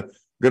is going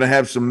to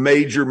have some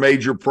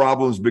major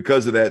problems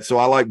because of that. So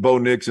I like Bo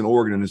Nix and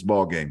Oregon in this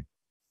ball game.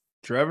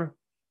 Trevor?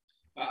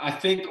 I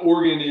think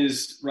Oregon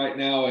is right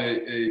now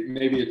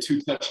maybe a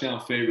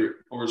 2-touchdown favorite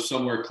or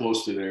somewhere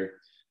close to there.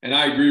 And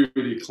I agree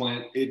with you,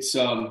 Clint. It's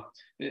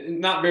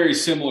not very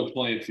similar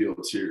playing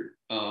fields here.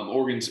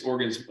 Oregon's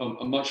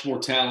a much more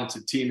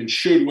talented team and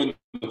should win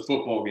the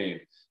football game.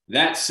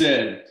 That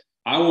said,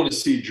 I want to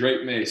see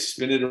Drake May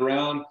spin it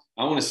around.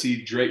 I want to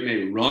see Drake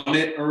May run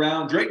it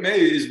around. Drake May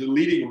is the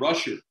leading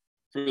rusher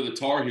for the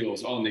Tar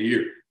Heels on the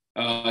year.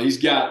 He's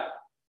got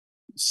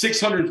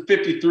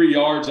 653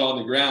 yards on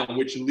the ground,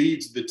 which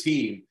leads the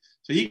team.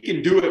 So he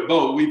can do it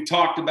both. We've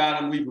talked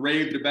about him. We've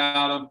raved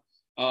about him.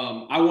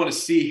 I want to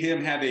see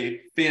him have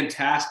a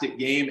fantastic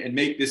game and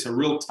make this a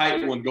real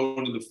tight one going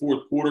into the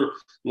fourth quarter.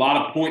 A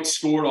lot of points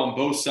scored on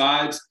both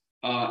sides.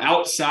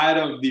 Outside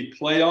of the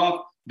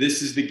playoff,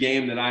 this is the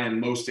game that I am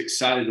most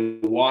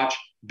excited to watch.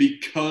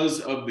 because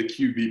of the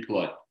QB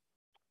play.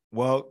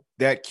 Well,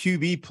 that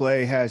QB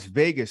play has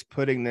Vegas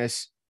putting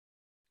this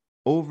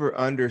over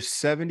under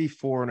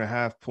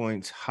 74.5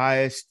 points,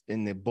 highest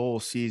in the bowl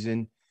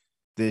season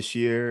this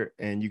year.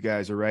 And you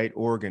guys are right.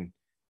 Oregon,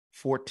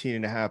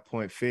 14.5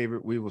 point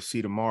favorite. We will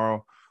see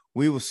tomorrow.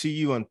 We will see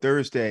you on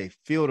Thursday.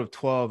 Field of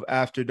 12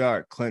 after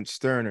dark. Clint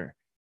Sterner,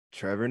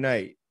 Trevor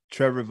Knight,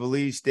 Trevor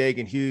Valise,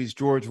 Dagan Hughes,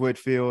 George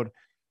Whitfield.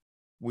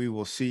 We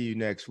will see you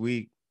next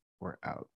week. We're out.